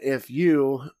that if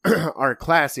you are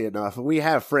classy enough, and we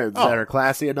have friends that are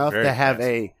classy enough to have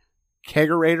a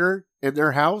kegerator in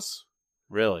their house.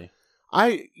 Really?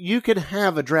 You can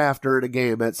have a draft during a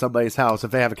game at somebody's house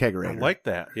if they have a kegerator. I like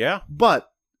that, yeah.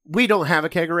 But we don't have a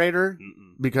kegerator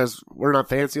because we're not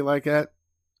fancy like that.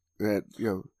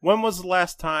 When was the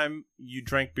last time you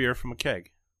drank beer from a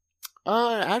keg?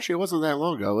 Actually, it wasn't that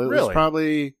long ago. It Really? was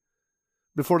probably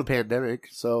before the pandemic.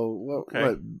 So,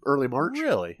 what, early March?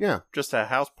 Really? Yeah. Just a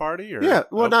house party? Or? Yeah.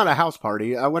 Well, not a house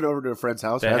party. I went over to a friend's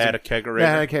house. They had a kegerator? They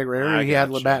had a kegerator. He had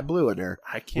Labatt Blue in there.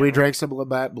 We drank some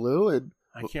Labatt Blue. And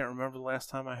I can't remember the last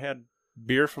time I had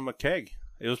beer from a keg.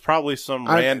 It was probably some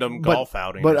random golf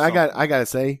outing. But I gotta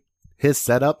say, his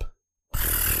setup.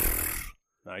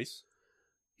 Nice.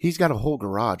 He's got a whole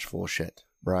garage full of shit,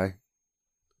 Bri.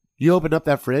 You open up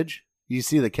that fridge, you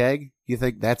see the keg, you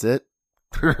think that's it.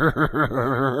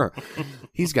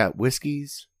 He's got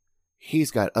whiskeys.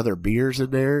 He's got other beers in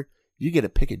there. You get to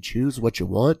pick and choose what you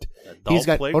want. He's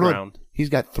got playground. He's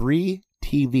got 3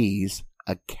 TVs,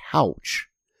 a couch,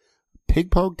 ping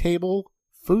pong table,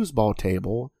 foosball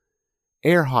table,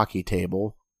 air hockey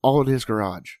table, all in his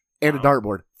garage. And a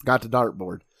dartboard. Forgot the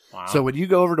dartboard. Wow. So when you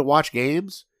go over to watch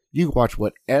games, you can watch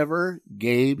whatever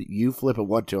game you flip and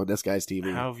want to on this guy's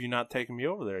TV. How have you not taken me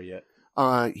over there yet?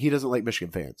 He doesn't like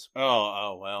Michigan fans.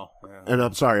 Oh, well. Yeah. And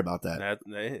I'm sorry about that.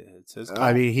 It's his call.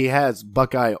 I mean, he has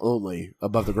Buckeye only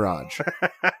above the garage.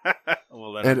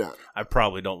 Well, then And I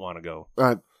probably don't want to go.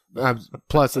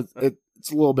 plus,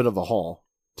 it's a little bit of a haul,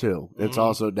 too. It's Mhm.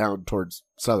 also down towards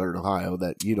southern Ohio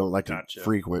that you don't like to Gotcha.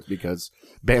 frequent because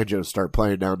banjos start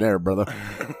playing down there, brother.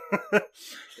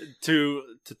 To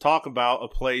talk about a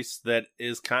place that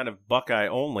is kind of Buckeye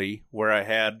only, where I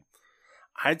had,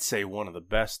 I'd say, one of the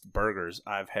best burgers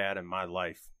I've had in my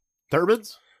life.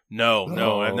 Thurman's? No,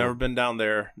 Oh. I've never been down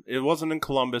there. It wasn't in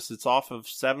Columbus. It's off of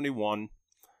 71,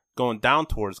 going down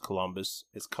towards Columbus.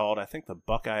 It's called, I think, the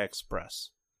Buckeye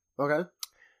Express. Okay.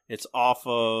 It's off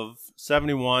of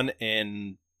 71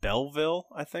 in Belleville,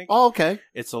 I think. Oh, okay.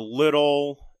 It's a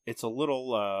little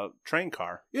train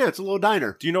car. Yeah, it's a little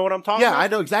diner. Do you know what I'm talking Yeah, about? I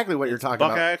know exactly what you're It's talking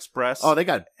Buckeye about. Express. Oh, they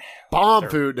got bomb Their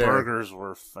food there. burgers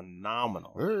were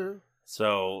phenomenal. Uh,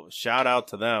 So shout out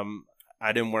to them.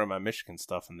 I didn't wear my Michigan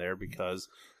stuff in there because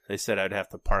they said I'd have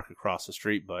to park across the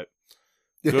street, but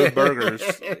good burgers.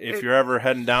 If you're ever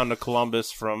heading down to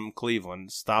Columbus from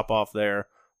Cleveland, stop off there,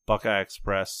 Buckeye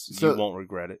Express. So- you won't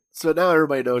regret it. So now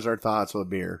everybody knows our thoughts on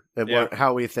beer and Yeah.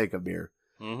 how we think of beer.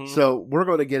 Mm-hmm. So we're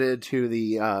going to get into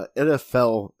the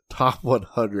NFL Top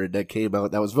 100 that came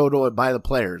out. That was voted on by the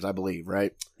players, I believe,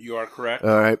 right? You are correct.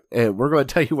 All right. And we're going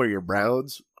to tell you where your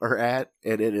Browns are at,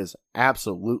 and it is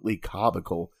absolutely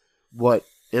comical what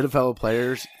NFL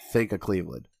players think of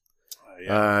Cleveland.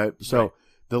 Yeah. So Right.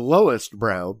 the lowest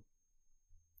Brown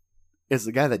is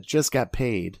the guy that just got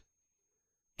paid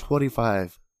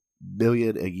 $25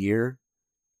 million a year,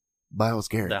 Myles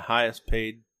Garrett. The highest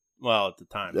paid, well, at the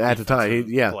time. At the time,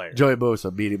 defensive yeah. player. Joey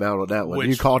Bosa beat him out on that one.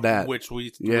 You called that. Which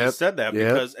we Yep, said that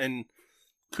yep. because, and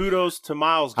kudos to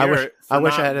Myles I wish- Garrett I for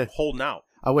wish I not had a- holding out.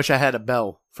 I wish I had a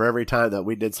bell for every time that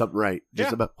we did something right. Just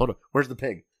Yeah. about. Hold on. Where's the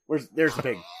pig? There's the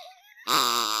pig.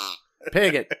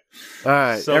 Pig it. All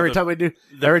right. So every the- time we do,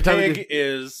 The every time we pig do,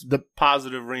 is the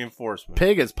positive reinforcement.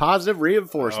 pig is positive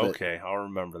reinforcement. Okay, I'll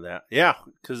remember that. Yeah,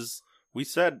 because we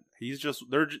said these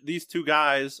two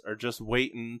guys are just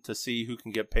waiting to see who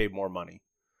can get paid more money.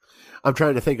 I'm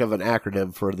trying to think of an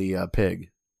acronym for the pig,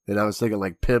 and I was thinking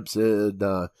like pimps and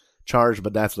charge,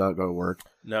 but that's not going to work.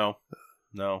 No.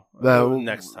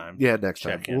 Next time. Yeah, next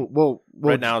time. Check in. We'll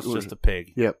Right now it's just a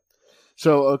pig. Yep.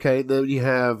 So okay, then you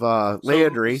have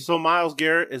Landry. So Myles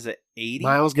Garrett is at 80.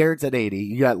 Myles Garrett's at 80.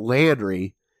 You got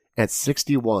Landry at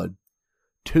 61.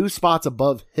 2 spots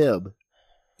above him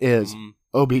is Mm,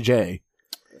 OBJ.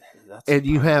 that's And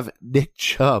you have Nick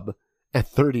Chubb at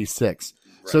 36.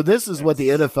 So right. this is what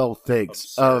the That's NFL thinks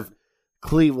absurd. of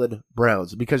Cleveland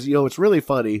Browns. Because, what's really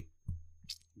funny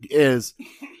is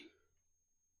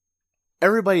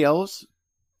everybody else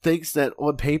thinks that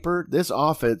on paper, this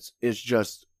offense is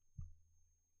just,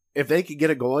 if they can get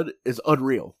it going, is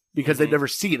unreal. Because they've Mhm. never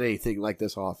seen anything like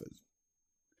this offense.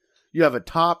 You have a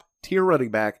top-tier running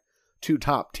back, 2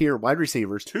 top-tier wide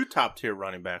receivers. 2 top tier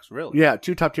running backs, really. Yeah,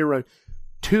 2 top-tier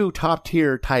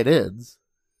tight ends.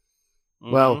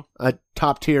 Mhm. Well, a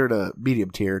top tier to medium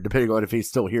tier, depending on if he's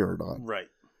still here or not. right.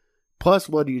 Plus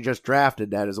one you just drafted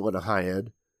that is on the high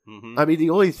end. Mhm. I mean, the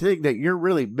only thing that you're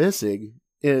really missing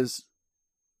is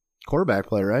quarterback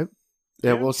play, right? And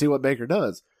Yeah. we'll see what Baker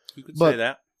does. You could but- say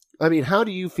that. I mean, how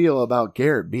do you feel about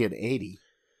Garrett being 80?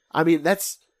 I mean, that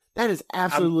is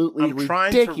absolutely I'm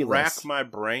trying ridiculous. to rack my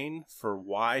brain for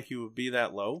why he would be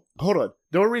that low. Hold on.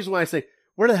 The only reason why I say,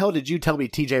 where the hell did you tell me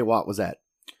TJ Watt was at?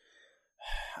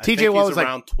 I TJ think Watt he's was like-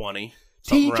 around 20.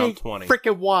 Something around 20.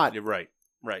 freaking Watt You're right.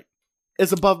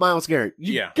 is above Myles Garrett.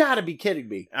 You Yeah. gotta be kidding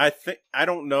me. I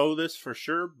don't know this for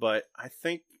sure, but I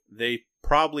think they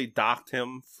probably docked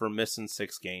him for missing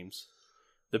 6 games.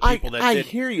 The people that I did.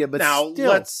 hear you, but Now,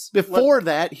 still, before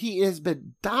that, he has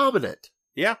been dominant.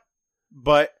 Yeah,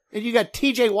 but And you got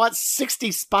TJ Watt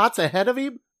 60 spots ahead of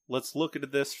him? let's look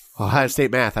at this Ohio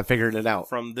State math, I figured it out.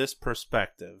 from this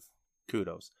perspective.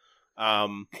 Kudos.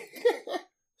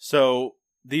 So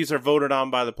these are voted on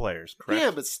by the players, correct?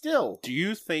 Yeah, but still. Do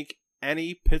you think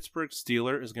any Pittsburgh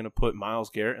Steeler is going to put Myles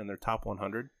Garrett in their top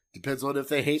 100? Depends on if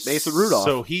they hate Mason Rudolph.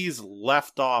 So he's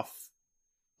left off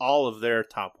all of their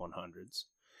top 100s.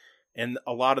 And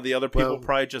a lot of the other people Well,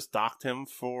 probably just docked him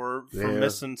for yeah.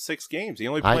 missing 6 games. He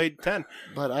only I- played 10.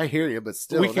 But I hear you, but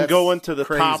still. We can that's go into the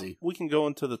top. crazy. We can go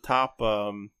into the top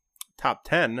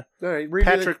 10. All right, read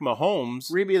Patrick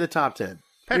Mahomes. read me the top 10.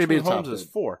 Patrick read me the top Mahomes is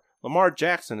 10. 4. Lamar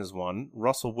Jackson is 1.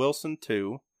 Russell Wilson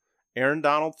 2. Aaron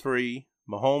Donald 3.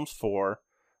 Mahomes 4.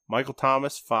 Michael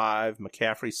Thomas 5.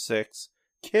 McCaffrey 6.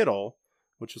 Kittle,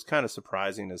 which was kind of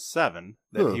surprising, is 7.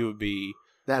 That Huh. he would be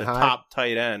That the high. top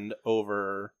tight end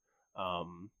over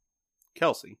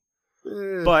Kelsey.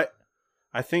 Eh, But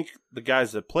I think the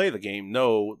guys that play the game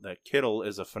know that Kittle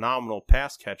is a phenomenal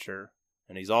pass catcher,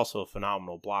 and he's also a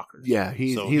phenomenal blocker. Yeah,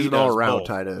 he's he an all-around both.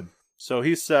 tight end. So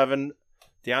he's 7.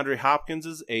 DeAndre Hopkins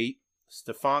is 8.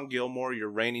 Stephon Gilmore, your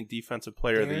reigning defensive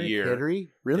player of the year.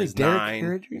 Henry? Really? Is Derrick 9.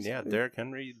 Henry? Yeah, Derrick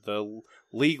Henry, the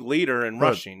league leader in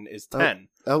rushing, is 10.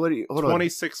 Hold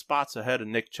 26 spots ahead of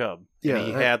Nick Chubb. Yeah, And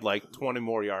he had like 20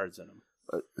 more yards in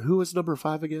him. Who was number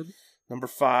 5 again? Number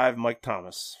 5, Mike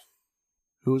Thomas.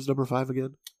 Who was number 5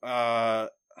 again?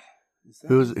 Is that-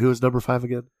 Who was number 5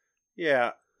 again?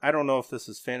 Yeah, I don't know if this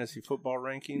is fantasy football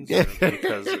rankings or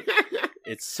because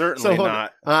it's certainly So, hold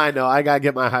not. I know. I got to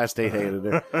get my high state hand in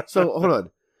there. So, hold on.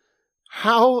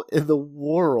 How in the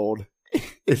world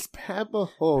is Pat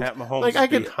Mahomes? Pat Mahomes Like, is I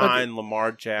can- behind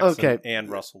Lamar Jackson Okay. and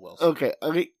Russell Wilson. Okay. I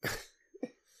mean,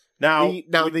 Now,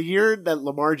 the year that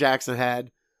Lamar Jackson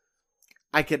had,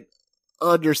 I can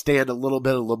understand a little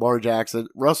bit of Lamar Jackson.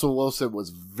 Russell Wilson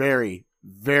was very,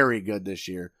 very good this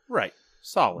year. right,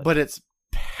 solid. But it's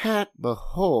Pat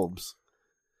Mahomes.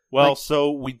 Well, like-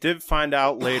 so we did find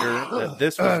out later that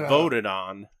this was voted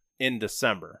on in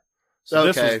December. So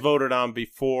this Okay. was voted on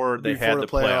before they had the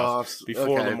playoffs.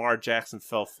 Before Okay. Lamar Jackson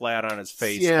fell flat on his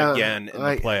face Yeah, again in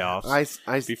the playoffs.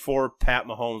 I Before Pat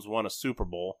Mahomes won a Super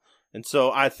Bowl. And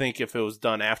so I think if it was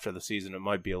done after the season, it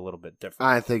might be a little bit different.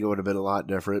 I think it would have been a lot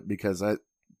different because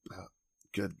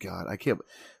good God, I can't.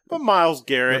 But Myles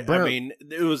Garrett, The Brown- I mean,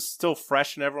 it was still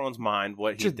fresh in everyone's mind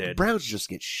what he Just, did. Browns just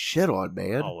get shit on,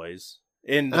 man. Always.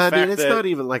 And the I fact mean, it's that, not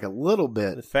even like a little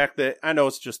bit. the fact that I know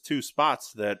it's just 2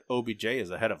 spots that OBJ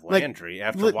is ahead of Like, Landry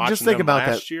after just watching think them about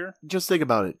last that. year. Just think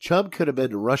about it. Chubb could have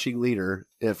been the rushing leader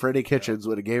if Freddie Kitchens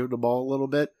would have gave him the ball a little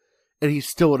bit, and he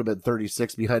still would have been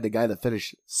 36 behind the guy that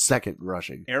finished second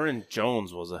rushing. Aaron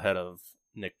Jones was ahead of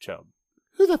Nick Chubb.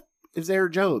 Who the is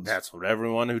Aaron Jones? That's what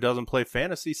everyone who doesn't play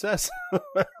fantasy says.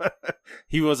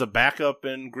 He was a backup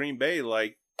in Green Bay,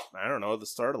 like, I don't know, the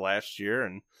start of last year,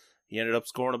 and he ended up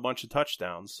scoring a bunch of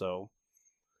touchdowns. So,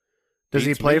 Does he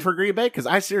beats play me. for Green Bay? Because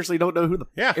I seriously don't know who the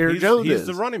Yeah, Aaron he's, Jones he's is.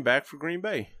 the running back for Green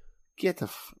Bay. Get the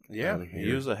fuck Yeah, outta here.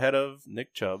 he was ahead of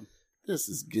Nick Chubb. This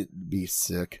is getting me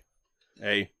sick.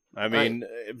 Hey, I mean,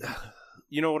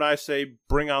 you know what I say?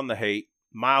 Bring on the hate.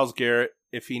 Myles Garrett,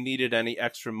 if he needed any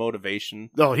extra motivation,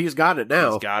 No, he's got it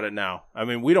now. he's got it now. I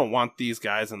mean, we don't want these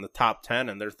guys in the top 10,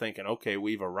 and they're thinking, okay,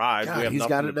 we've arrived. God, we have he's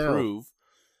got nothing it to now. prove.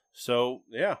 So,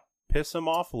 yeah, piss him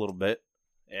off a little bit,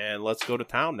 and let's go to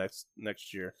town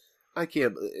next year. I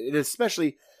can't, and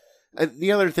especially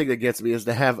the other thing that gets me is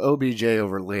to have OBJ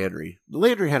over Landry.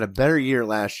 Landry had a better year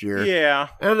last year. Yeah.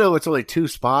 I know it's only 2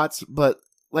 spots, but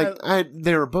like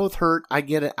they were both hurt. I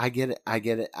get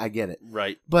it.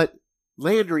 Right. But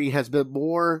Landry has been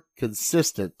more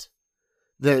consistent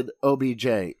than OBJ,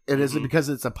 and is it Mhm. because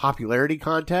it's a popularity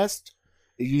contest?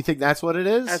 You think that's what it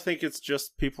is? I think it's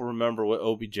just people remember what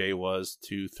OBJ was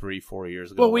 2, 3, 4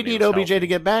 years ago. Well, we when he need was OBJ healthy. to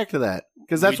get back to that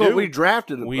because that's We what do. we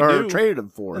drafted him We or do. traded him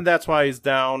for. And that's why he's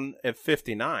down at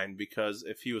 59, because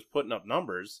if he was putting up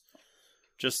numbers,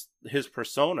 just his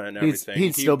persona and everything,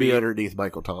 He'd still be underneath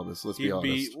Michael Thomas. Let's be He'd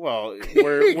honest. well,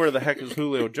 where the heck is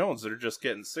Julio Jones? They're just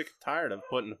getting sick and tired of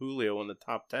putting Julio in the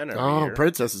top 10 every Oh, year.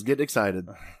 Princess is getting excited.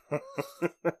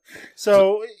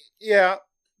 So, yeah,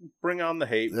 bring on the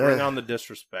hate, bring Yeah. on the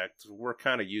disrespect. We're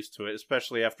kind of used to it,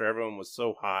 especially after everyone was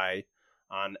so high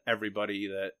on everybody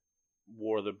that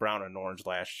wore the brown and orange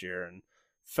last year and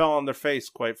fell on their face,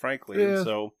 quite frankly. Yeah. And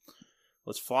so,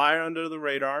 let's fly under the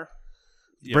radar.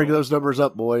 You Bring know, those numbers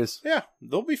up, boys. Yeah,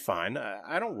 they'll be fine.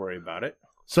 I don't worry about it.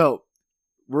 So,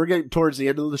 we're getting towards the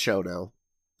end of the show now.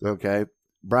 Okay,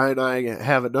 Brian and I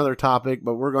have another topic,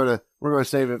 but we're gonna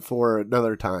save it for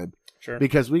another time Sure.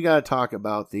 because we got to talk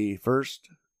about the first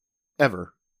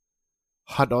ever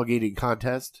hot dog eating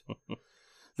contest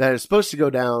that is supposed to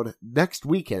go down next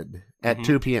weekend at Mhm.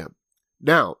 2 p.m.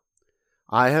 Now,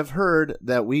 I have heard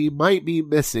that we might be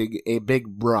missing a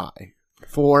big braai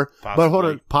but hold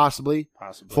on, possibly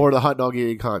for the hot dog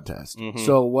eating contest. Mhm.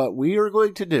 So what we are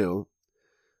going to do,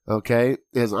 okay,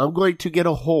 is I'm going to get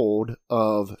a hold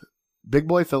of Big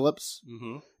Boy Phillips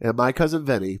Mm-hmm. and my cousin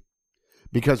Vinny,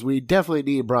 because we definitely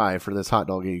need Bri for this hot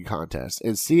dog eating contest,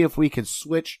 and see if we can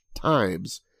switch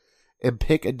times and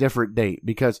pick a different date,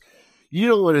 because you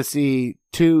don't want to see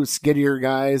 2 skinnier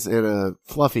guys and a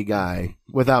fluffy guy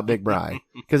without Big Bri,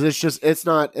 because it's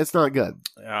not good.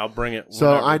 I'll bring it. So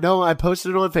whenever. I know I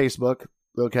posted it on Facebook.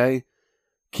 Okay,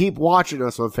 keep watching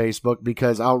us on Facebook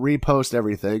because I'll repost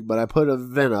everything. But I put an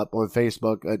event up on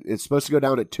Facebook. It's supposed to go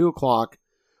down at 2:00,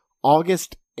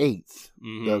 August 8th.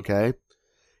 Mhm. Okay,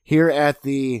 here at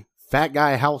the Fat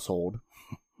Guy household.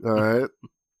 All right,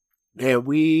 and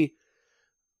we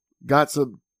got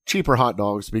some cheaper hot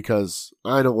dogs because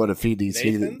I don't want to feed these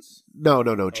heathens.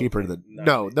 Nathan's? No, cheaper Okay, than not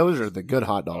no. Nathan's. Those are the good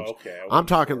hot dogs. Oh, okay. I'm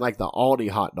talking like the Aldi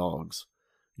hot dogs.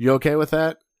 You okay with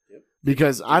that? Yep.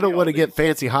 Because I don't want to Aldi. get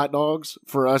fancy hot dogs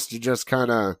for us to just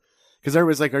kind of. Because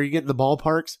everybody's like, "Are you getting the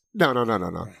ballparks?" No.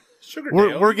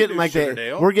 Sugardale. We're You getting can like do the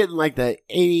Sugardale. we're getting like the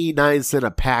 89 cent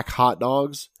a pack hot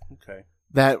dogs Okay.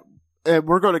 that and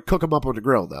we're going to cook them up on the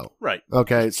grill though. Right.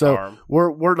 Okay, so Charm.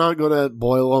 we're not going to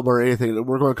boil them or anything.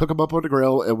 We're going to cook them up on the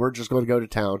grill, and we're just going to go to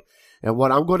town. And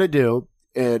what I'm going to do,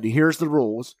 and here's the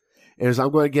rules, is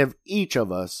I'm going to give each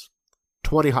of us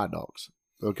 20 hot dogs.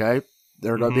 Okay,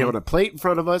 they're going to be Mhm. on a plate in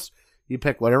front of us. You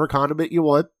pick whatever condiment you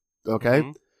want. Okay,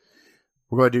 Mhm.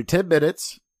 we're going to do 10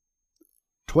 minutes.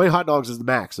 20 hot dogs is the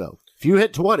max, though. If you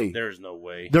hit 20, There's no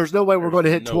way. there's no way we're There's going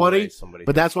to hit no 20. way somebody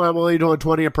But that's why I'm only doing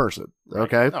 20 a person.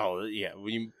 Right. Okay. Oh, yeah.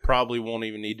 We probably won't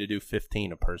even need to do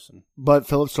 15 a person. But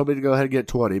Phillips told me to go ahead and get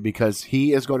 20 because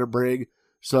he is going to bring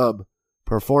some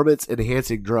performance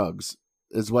enhancing drugs,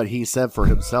 is what he said for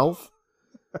himself.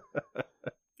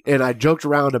 And I joked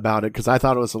around about it because I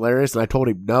thought it was hilarious, and I told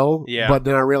him no. Yeah. But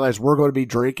then I realized we're going to be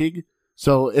drinking,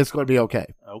 so it's going to be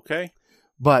okay. Okay.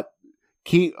 But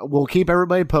we'll keep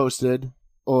everybody posted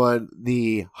on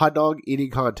the hot dog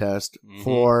eating contest Mhm.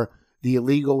 for the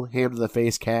illegal hand to the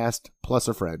face cast plus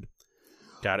a friend.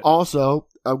 Got it. Also,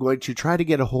 I'm going to try to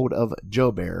get a hold of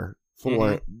Joe Bear for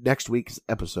Mhm. next week's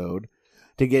episode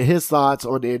to get his thoughts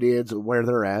on the Indians and where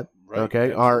they're at. Right.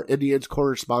 Okay, our Indians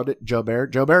correspondent, Joe Bear.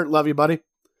 Joe Bear, love you, buddy.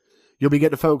 You'll be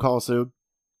getting a phone call soon.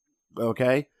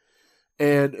 Okay.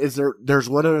 And there's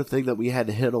one other thing that we had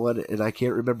to hit on, and I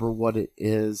can't remember what it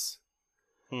is.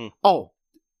 Oh,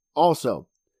 also,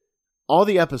 all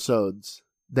the episodes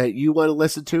that you want to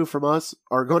listen to from us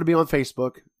are going to be on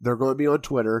Facebook. They're going to be on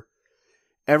Twitter.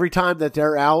 Every time that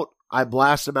they're out, I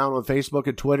blast them out on Facebook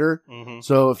and Twitter. Mm-hmm.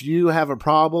 So if you have a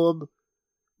problem,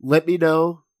 let me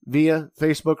know via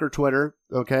Facebook or Twitter,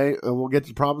 okay? And we'll get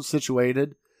the problem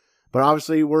situated. But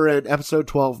obviously, we're in episode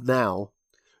 12 now.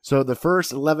 So the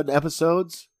first 11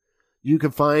 episodes you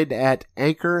can find at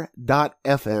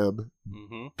anchor.fm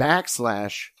Mm-hmm.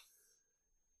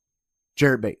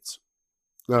 /Jared Bates.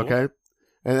 Okay?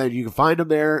 And then you can find them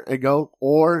there and go,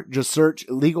 or just search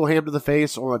Illegal Ham to the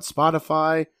Face on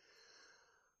Spotify.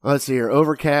 Let's see here.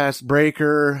 Overcast,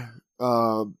 Breaker.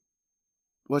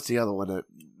 What's the other one?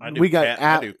 I do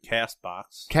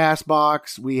Castbox.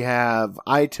 Castbox. We have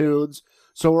iTunes.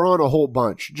 So we're on a whole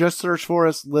bunch. Just search for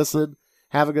us, listen,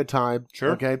 have a good time.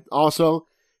 Sure. Okay. Also,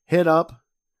 hit up.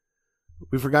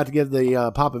 We forgot to give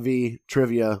the Papa V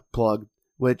trivia plug,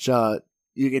 which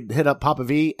you can hit up Papa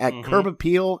V at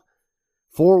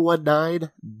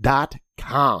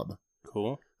curbappeal419.com.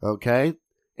 Cool. Okay.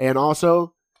 And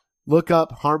also, look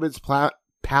up Harmon's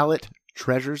Palate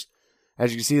Treasures.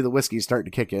 As you can see, the whiskey's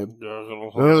starting to kick in.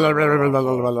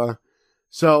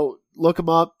 So, look them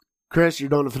up. Chris, you're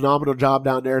doing a phenomenal job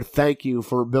down there. Thank you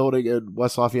for building in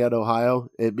West Lafayette, Ohio.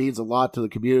 It means a lot to the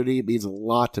community. It means a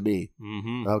lot to me.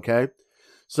 Mm-hmm. Okay.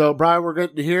 So, Brian, we're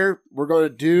going to here. We're going to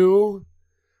do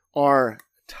our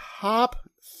top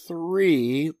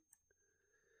 3.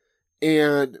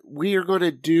 And we are going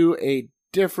to do a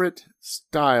different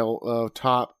style of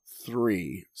top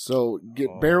 3. So,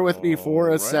 bear with me for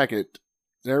a Alright. second.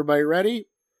 Is everybody ready?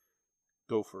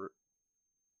 Go for it.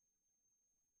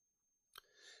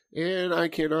 And I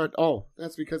cannot. Oh,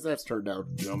 that's because that's turned down.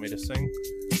 You want me to sing?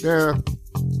 Yeah.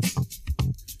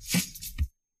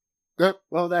 Yep.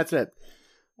 Well, that's it.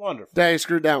 Wonderful. They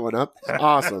screwed that one up.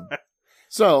 Awesome.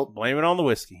 So, Blame it on the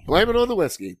whiskey. blame it on the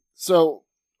whiskey. So,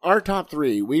 our top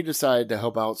 3, we decided to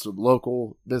help out some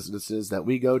local businesses that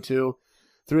we go to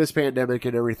through this pandemic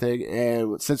and everything.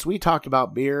 And since we talked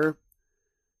about beer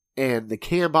and the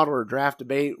can, bottle, or draft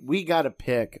debate, we got to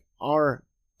pick our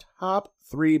top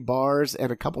 3 bars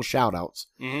and a couple shout outs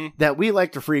Mm-hmm. that we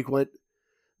like to frequent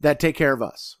that take care of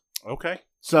us. Okay.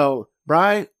 So,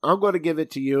 Bri, I'm going to give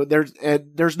it to you.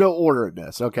 There's no order in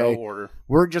this, okay? No order.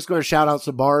 We're just going to shout out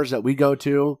some bars that we go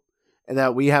to and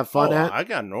that we have fun at. I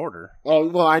got an order. Oh,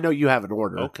 well, I know you have an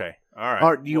order. Okay. All right. All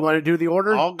right, do you want to do the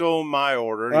order? I'll go in my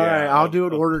order. All yeah, right, I'll of- do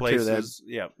an of order too, places.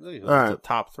 Yeah. All right. The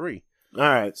top 3. All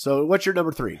right, so what's your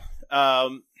number 3?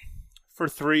 For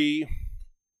 3,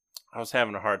 I was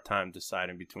having a hard time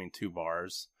deciding between 2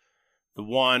 bars. The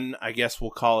one, I guess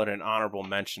we'll call it an honorable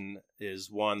mention, is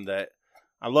one that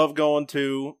I love going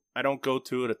to. I don't go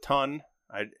to it a ton.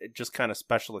 It just kind of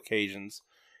special occasions.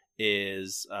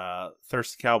 Is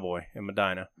Thirsty Cowboy in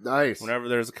Medina. Nice. Whenever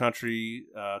there's a country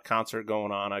concert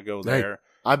going on, I go there.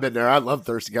 I've been there. I love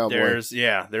Thirsty Cowboy.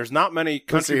 There's not many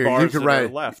Let's see country here. bars You can that ride, are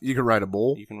left. You can ride a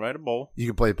bowl. You can ride a bowl. You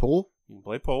can play pool. You can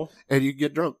play pool. And you can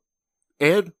get drunk.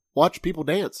 And watch people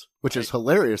dance, which is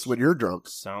hilarious when you're drunk.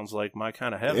 Sounds like my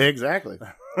kind of heaven. Exactly.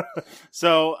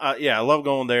 So, I love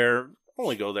going there.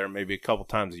 Only go there maybe a couple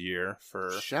times a year for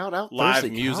Shout out live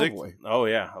Thirsty music. Cowboy. Oh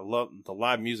yeah, I love the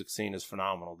live music scene is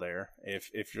phenomenal there.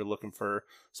 If you're looking for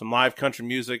some live country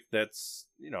music, that's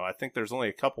I think there's only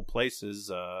a couple places.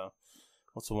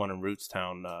 What's the one in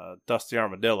Rootstown? Dusty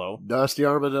Armadillo. Dusty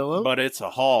Armadillo. But it's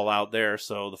a hall out there,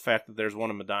 so the fact that there's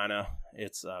one in Medina,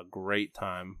 it's a great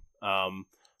time.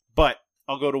 But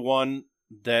I'll go to one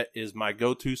that is my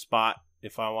go-to spot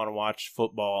if I want to watch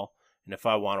football. And if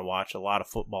I want to watch a lot of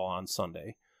football on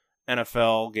Sunday,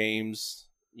 NFL games,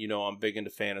 I'm big into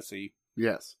fantasy.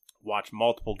 Yes. Watch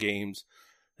multiple games.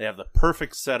 They have the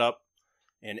perfect setup,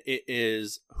 and it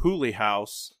is Hooley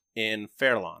House in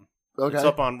Fairlawn. Okay. It's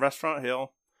up on Restaurant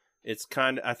Hill. It's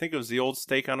I think it was the old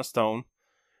Steak on a Stone.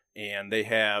 And they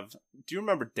have, do you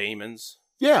remember Damon's?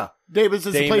 Yeah. Damon's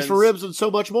is a place for ribs and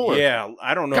so much more. Yeah.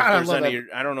 I don't know if there's any,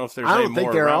 I don't know if there's I any don't think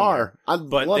more there around are. I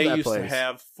But love they that used place. to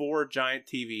have 4 giant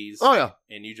TVs. Oh, yeah.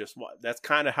 And that's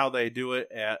kind of how they do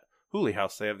it at Hooley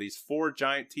House. They have these 4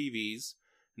 giant TVs,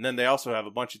 and then they also have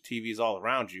a bunch of TVs all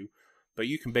around you. But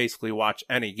you can basically watch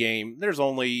any game. There's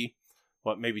only,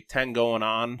 maybe 10 going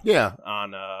on. Yeah.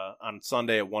 On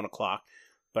Sunday at 1:00.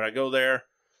 But I go there.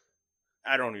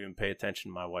 I don't even pay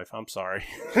attention to my wife. I'm sorry.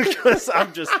 Because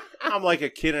I'm like a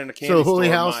kid in a candy store. So Hooley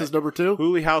House is number 2?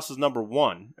 Hooley House is number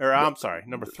 1. Or I'm sorry,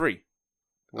 number 3.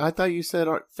 I thought you said...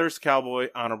 Thirsty Cowboy,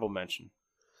 honorable mention.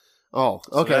 Oh,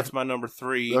 okay. So that's my number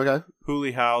 3. Okay.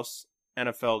 Hooley House,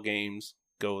 NFL games.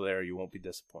 Go there. You won't be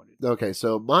disappointed. Okay,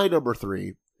 so my number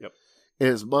 3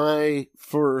 is my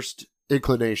first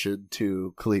inclination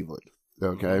to Cleveland.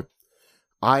 Okay. Mm-hmm.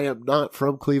 I am not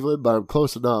from Cleveland, but I'm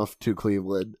close enough to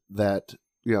Cleveland that,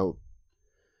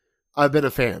 I've been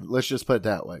a fan. Let's just put it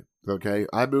that way. Okay.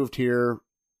 I moved here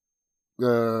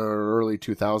early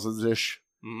 2000s-ish.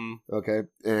 Mm-hmm. Okay.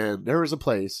 And there was a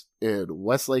place in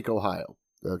Westlake, Ohio.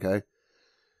 Okay.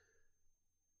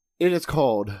 It is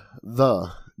called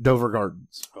the Dover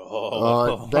Gardens.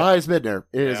 Brian's been there.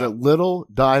 It is a little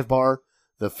dive bar.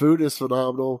 The food is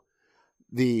phenomenal.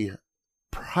 The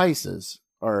prices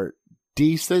are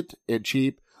decent and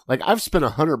cheap. Like, I've spent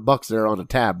 $100 there on a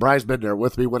tab. Brian's been there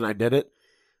with me when I did it.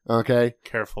 Okay.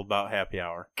 Careful about happy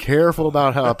hour.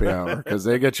 Because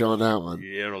they get you on that one.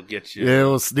 Yeah, it'll get you.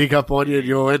 It'll sneak up on you and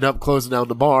you'll end up closing down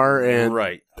the bar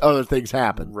and other things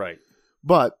happen. Right.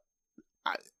 But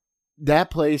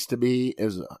that place to me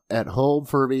is at home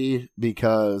for me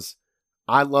because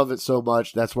I love it so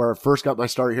much. That's where I first got my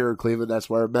start here in Cleveland. That's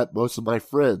where I met most of my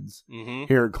friends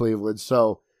here in Cleveland.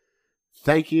 So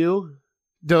thank you,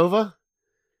 Dova.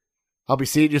 I'll be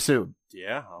seeing you soon.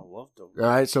 Yeah, I love Dover. All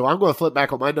right, so I'm going to flip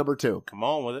back on my number 2. Come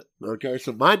on with it. Okay,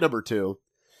 so my number 2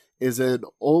 is in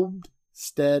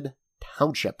Olmsted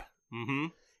Township. Mm-hmm.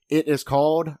 It is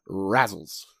called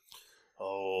Razzles.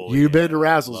 Oh, You've been to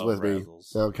Razzles with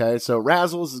Razzles. me. Okay, so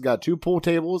Razzles has got 2 pool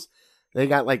tables. They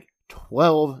got like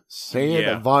 12 sand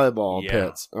and volleyball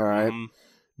pits. All right. Mm-hmm.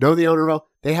 Know the owner of?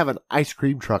 They have an ice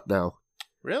cream truck now.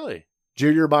 Really?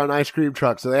 Junior bought an ice cream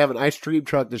truck, so they have an ice cream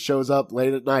truck that shows up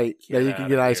late at night that you can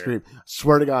get ice cream.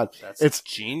 Swear to God, it's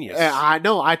genius. I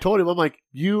know. I told him, I'm like,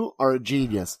 you are a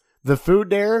genius. The food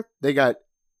there, they got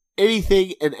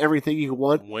anything and everything you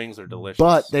want. Wings are delicious,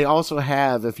 but they also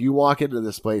have, if you walk into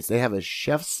this place, they have a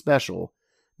chef special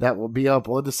that will be up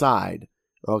on the side.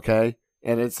 Okay,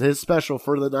 and it's his special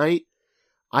for the night.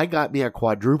 I got me a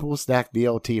quadruple stack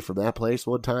BLT from that place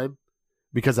one time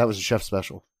because that was a chef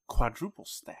special. Quadruple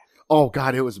stack. Oh,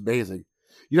 God, it was amazing.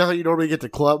 You know how you normally get the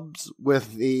clubs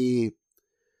with the...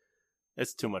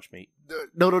 It's too much meat.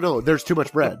 No. There's too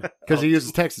much bread because he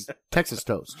uses Texas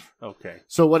toast. Okay.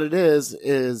 So what it is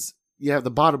you have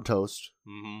the bottom toast.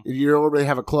 Mm-hmm. And you normally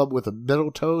have a club with a middle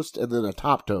toast and then a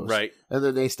top toast. Right. And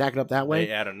then they stack it up that way.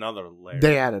 They add another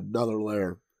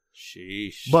layer.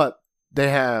 Sheesh. But they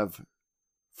have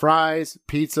fries,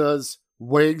 pizzas,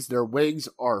 wings. Their wings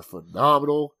are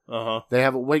phenomenal. Uh-huh. They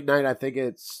have a wing night. I think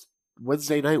it's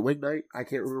Wednesday night wing night. I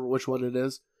can't remember which one it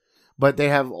is. But they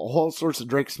have all sorts of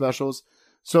drink specials.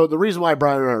 So the reason why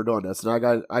Brian and I are doing this, and I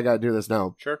got to do this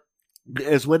now. Sure.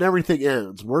 Is when everything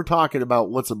ends. We're talking about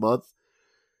once a month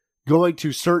going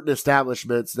to certain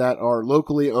establishments that are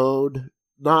locally owned,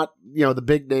 not, the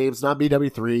big names, not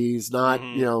BW3s, not,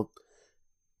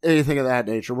 anything of that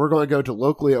nature. We're going to go to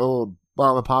locally owned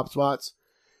mom and pop spots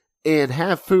and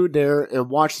have food there and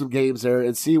watch some games there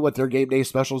and see what their game day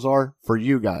specials are for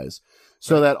you guys.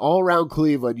 So that all around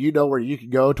Cleveland, you know where you can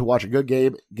go to watch a good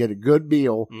game, get a good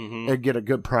meal, and get a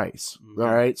good price. All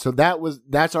right. So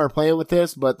that's our plan with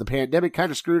this, but the pandemic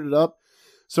kind of screwed it up.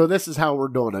 So this is how we're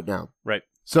doing it now. Right.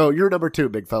 So you're number 2,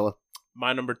 big fella.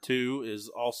 My number 2 is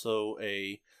also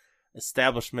a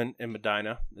establishment in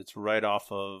Medina. It's right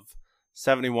off of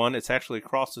 71. It's actually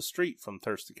across the street from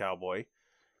Thirsty Cowboy.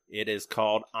 It is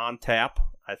called On Tap.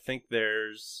 I think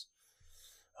there's,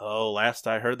 last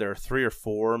I heard there are 3 or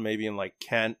 4, maybe in like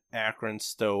Kent, Akron,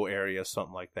 Stowe area,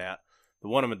 something like that. The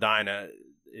one in Medina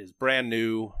is brand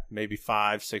new, maybe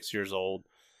 5-6 years old.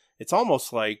 It's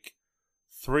almost like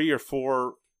 3 or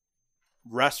 4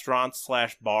 restaurants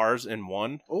 / bars in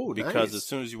one. Oh, because nice. as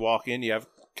soon as you walk in, you have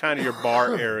kind of your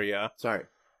bar area. Sorry.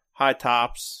 High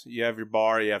tops. You have your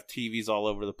bar. You have TVs all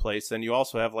over the place. And you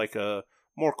also have like a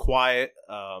more quiet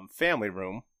family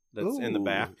room that's in the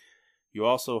back. You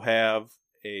also have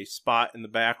a spot in the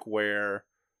back where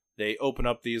they open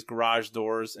up these garage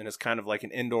doors, and it's kind of like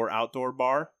an indoor-outdoor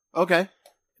bar. Okay.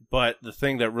 But the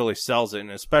thing that really sells it,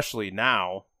 and especially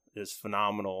now is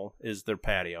phenomenal, is their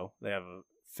patio. They have a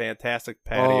fantastic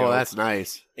patio. Oh, that's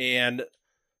nice. And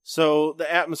so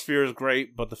the atmosphere is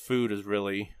great, but the food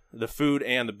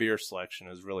and the beer selection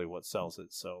is really what sells it.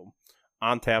 So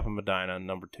On Tap in Medina,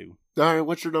 number 2. All right,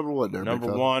 what's your number 1 there?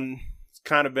 Number 1, it's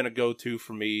kind of been a go-to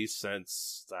for me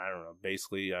since, I don't know,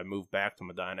 basically I moved back to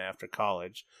Medina after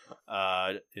college.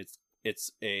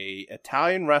 It's a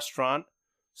Italian restaurant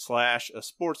 / a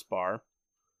sports bar.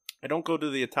 I don't go to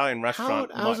the Italian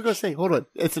restaurant I was going to say, hold on.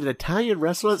 It's an Italian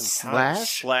restaurant /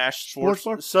 slash sports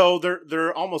bar? So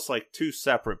they're almost like 2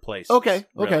 separate places. Okay,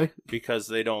 really, okay. because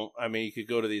they don't, I mean, you could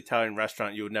go to the Italian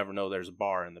restaurant, you would never know there's a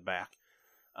bar in the back.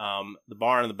 The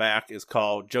bar in the back is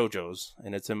called JoJo's,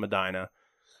 and it's in Medina.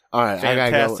 All right,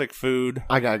 fantastic food.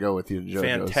 I gotta go with you, JoJo's.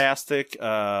 Fantastic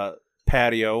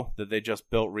patio that they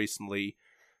just built recently.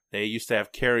 They used to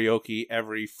have karaoke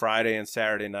every Friday and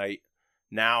Saturday night.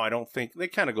 Now I don't think they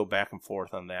kind of go back and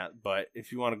forth on that. But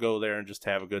if you want to go there and just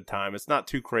have a good time, it's not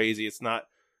too crazy. It's not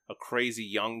a crazy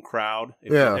young crowd,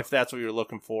 if that's what you're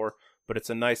looking for. But it's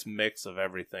a nice mix of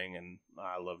everything, and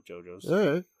I love JoJo's.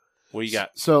 All right. What you got?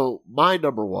 So my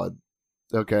number 1,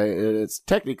 okay, and it's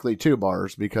technically 2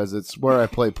 bars because it's where I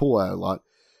play pool at a lot,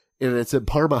 and it's in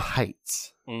Parma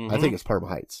Heights. Mm-hmm. I think it's Parma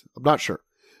Heights. I'm not sure.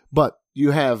 But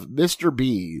you have Mr.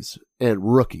 B's and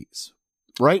Rookies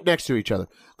right next to each other.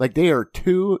 Like they are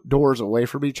 2 doors away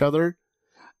from each other.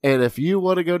 And if you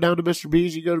want to go down to Mr.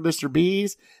 B's, you go to Mr.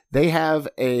 B's. They have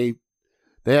a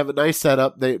nice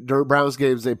setup. During Browns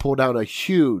games, they pull down a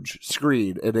huge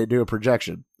screen and they do a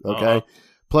projection. Okay. Uh-huh.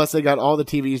 Plus they got all the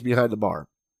TVs behind the bar.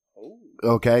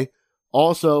 Okay.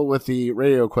 Also with the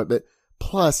radio equipment.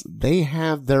 Plus they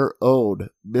have their own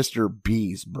Mr.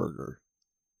 B's burger.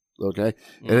 Okay.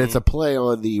 Mm-hmm. And it's a play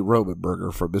on the Roman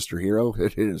burger from Mr. Hero.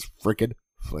 It is freaking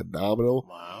phenomenal.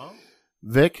 Wow.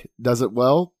 Vic does it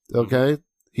well. Okay. Mm-hmm.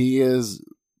 He is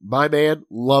my man.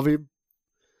 Love him.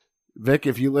 Vic,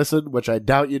 if you listen, which I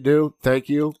doubt you do, thank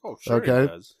you. Oh, sure. Okay. He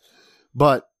does.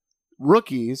 But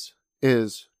Rookies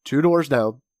is 2 doors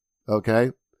down.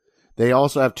 Okay. They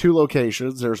also have 2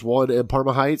 locations. There's one in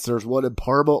Parma Heights. There's one in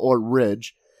Parma on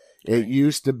Ridge. Okay. It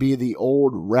used to be the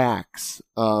old Racks,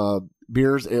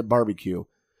 beers and barbecue.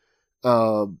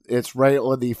 It's right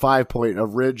on the 5 point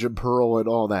of Ridge and Pearl and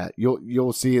all that.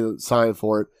 You'll see a sign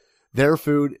for it. Their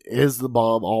food is the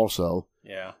bomb also.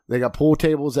 Yeah. They got pool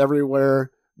tables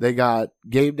everywhere. They got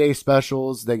game day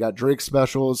specials. They got drink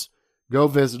specials. Go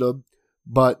visit them.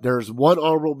 But there's one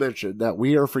honorable mention that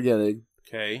we are forgetting.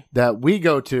 Okay. That we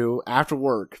go to after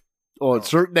work on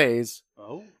certain days.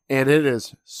 Oh. And it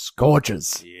is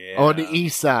Scorches. Yeah. On the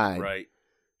east side. Right.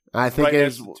 I think right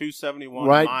it's 271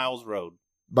 right, Miles Road.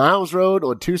 Miles Road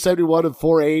on 271 and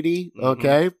 480. Mm-hmm.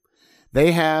 Okay.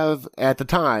 They have, at the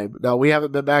time, now we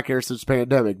haven't been back here since the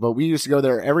pandemic, but we used to go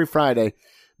there every Friday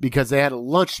because they had a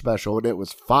lunch special and it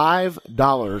was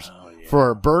 $5 for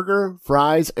a burger,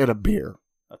 fries, and a beer.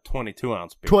 A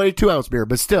 22-ounce beer. 22-ounce beer,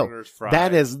 but still, Burgers, fries,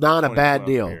 that is not a bad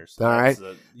deal. Beers. All right?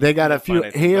 They got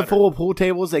a handful of pool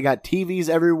tables. They got TVs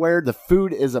everywhere. The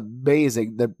food is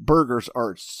amazing. The burgers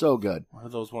are so good. What are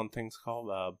those things called?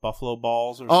 Buffalo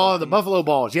balls or something? Oh, the buffalo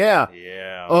balls, yeah.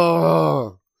 Yeah.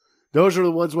 Oh, those are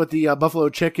the ones with the buffalo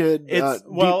chicken. It's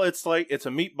it's a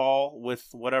meatball with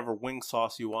whatever wing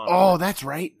sauce you want. Oh, that's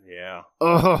right. Yeah.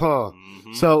 Oh,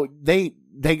 mm-hmm. So they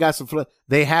got some.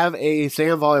 They have a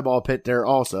sand volleyball pit there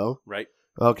also. Right.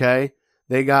 Okay.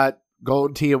 They got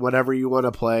Golden Tee and whatever you want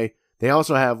to play. They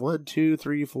also have 1, 2,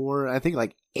 3, 4. I think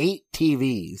like 8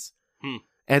 TVs,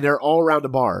 and they're all around the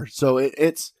bar. So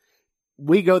it's.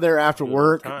 We go there after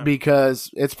work because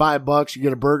it's $5. You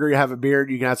get a burger, you have a beer, and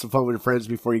you can have some fun with your friends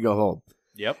before you go home.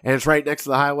 Yep. And it's right next to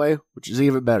the highway, which is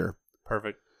even better.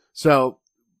 Perfect. So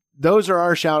those are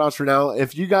our shout outs for now.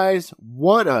 If you guys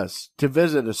want us to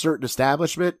visit a certain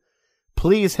establishment,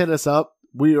 please hit us up.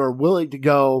 we are willing to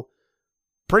go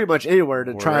pretty much anywhere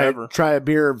to Wherever. try a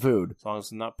beer and food. As long as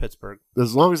it's not Pittsburgh.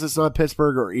 As long as it's not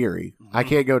Pittsburgh or Erie. I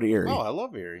can't go to Erie. Oh, I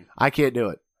love Erie. I can't do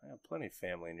it. I have plenty of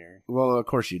family in Erie. Well, of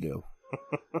course you do.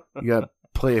 You got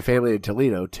plenty of family in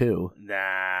Toledo, too.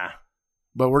 Nah.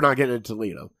 But we're not getting into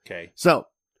Toledo. Okay. So,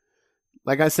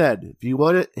 like I said, if you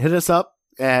want it, hit us up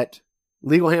at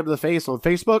Legal Ham to the Face on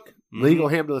Facebook, Legal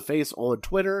Ham to the Face on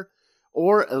Twitter,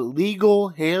 or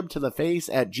illegalhamtotheface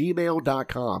at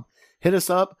gmail.com. Hit us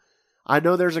up. I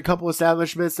know there's a couple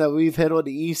establishments that we've hit on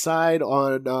the east side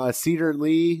on Cedar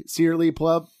Lee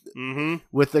Pub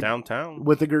with the downtown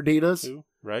with the Gardinas. too,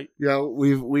 right? You know,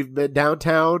 we've been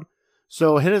downtown.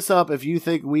 So hit us up if you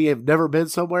think we have never been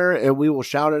somewhere, and we will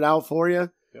shout it out for you.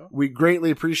 Yeah. We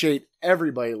greatly appreciate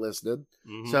everybody listening.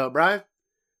 So, Brian,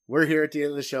 we're here at the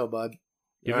end of the show, bud.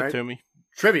 Give All it right? to me.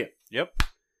 Trivia. Yep.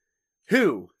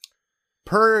 Who,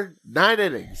 per 9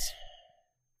 innings,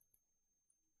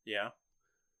 Yeah.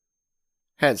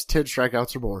 has 10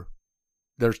 strikeouts or more?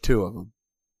 There's 2 of them.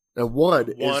 And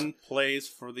One plays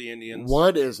for the Indians.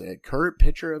 one is a current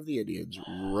pitcher of the Indians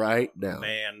right now.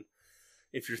 Man,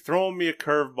 if you're throwing me a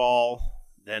curveball,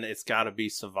 then it's got to be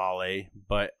Savale.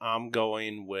 But I'm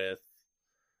going with.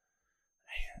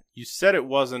 You said it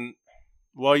wasn't.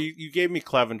 Well, you gave me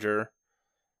Clevenger.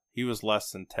 He was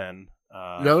less than 10.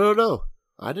 No.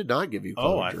 I did not give you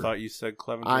Clevenger. Oh, I thought you said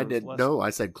Clevenger. I was did. less No, I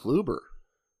said Kluber.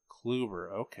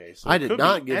 Kluber. Okay, so I it did could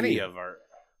not be give any you- of our.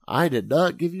 I did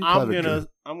not give you Clevenger.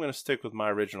 I'm gonna stick with my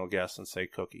original guess and say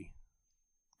Cookie.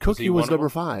 Cookie he was one of number them?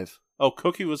 5. Oh,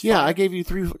 Cookie was. Yeah, five? I gave you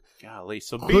 3. Golly,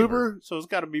 so Kluber? Bieber. So it's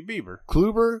got to be Bieber.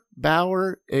 Kluber,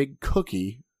 Bauer, and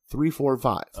Cookie, 3, 4,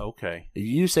 5. Okay,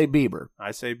 You say Bieber. I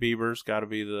say Bieber's got to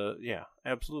be the. Yeah,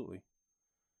 absolutely.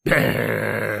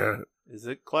 Who? Is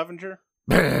it Clevenger?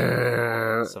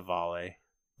 Savale.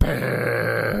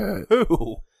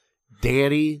 Who?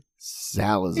 Danny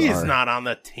Salazar. He's not on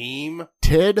the team.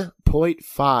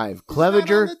 10.5. Clevenger. He's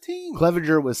not on the team.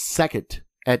 Clevenger was second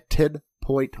at 10.1.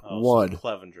 Oh, so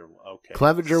Clevenger. Okay.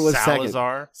 Clevenger was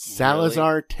Salazar. second.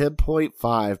 Salazar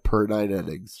 10.5 per 9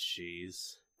 innings.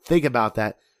 Jeez. Think about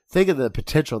that. Think of the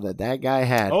potential that guy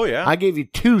had. Oh, yeah. I gave you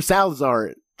 2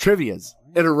 Salazar trivias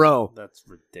in a row, That's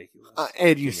ridiculous.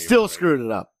 and you Give me a still break. screwed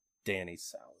it up. Danny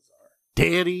Salazar.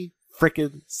 Danny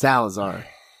frickin' Salazar.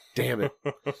 Damn it.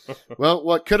 Well,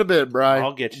 what could have been, Brian?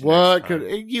 I'll get you What next time.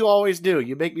 could you always do?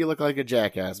 You make me look like a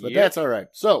jackass, but Yep. that's all right.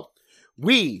 So,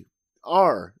 we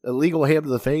are Illegal Ham to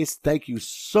the Face. Thank you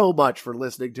so much for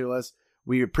listening to us.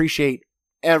 We appreciate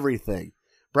everything.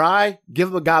 Bri, give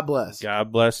him a God bless.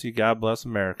 God bless you. God bless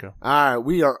America. All right,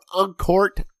 we are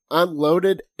uncorked,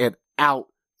 unloaded, and out.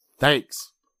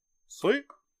 Thanks. Sweet.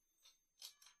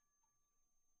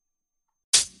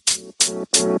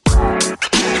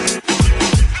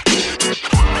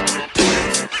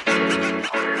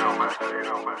 You know,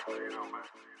 man.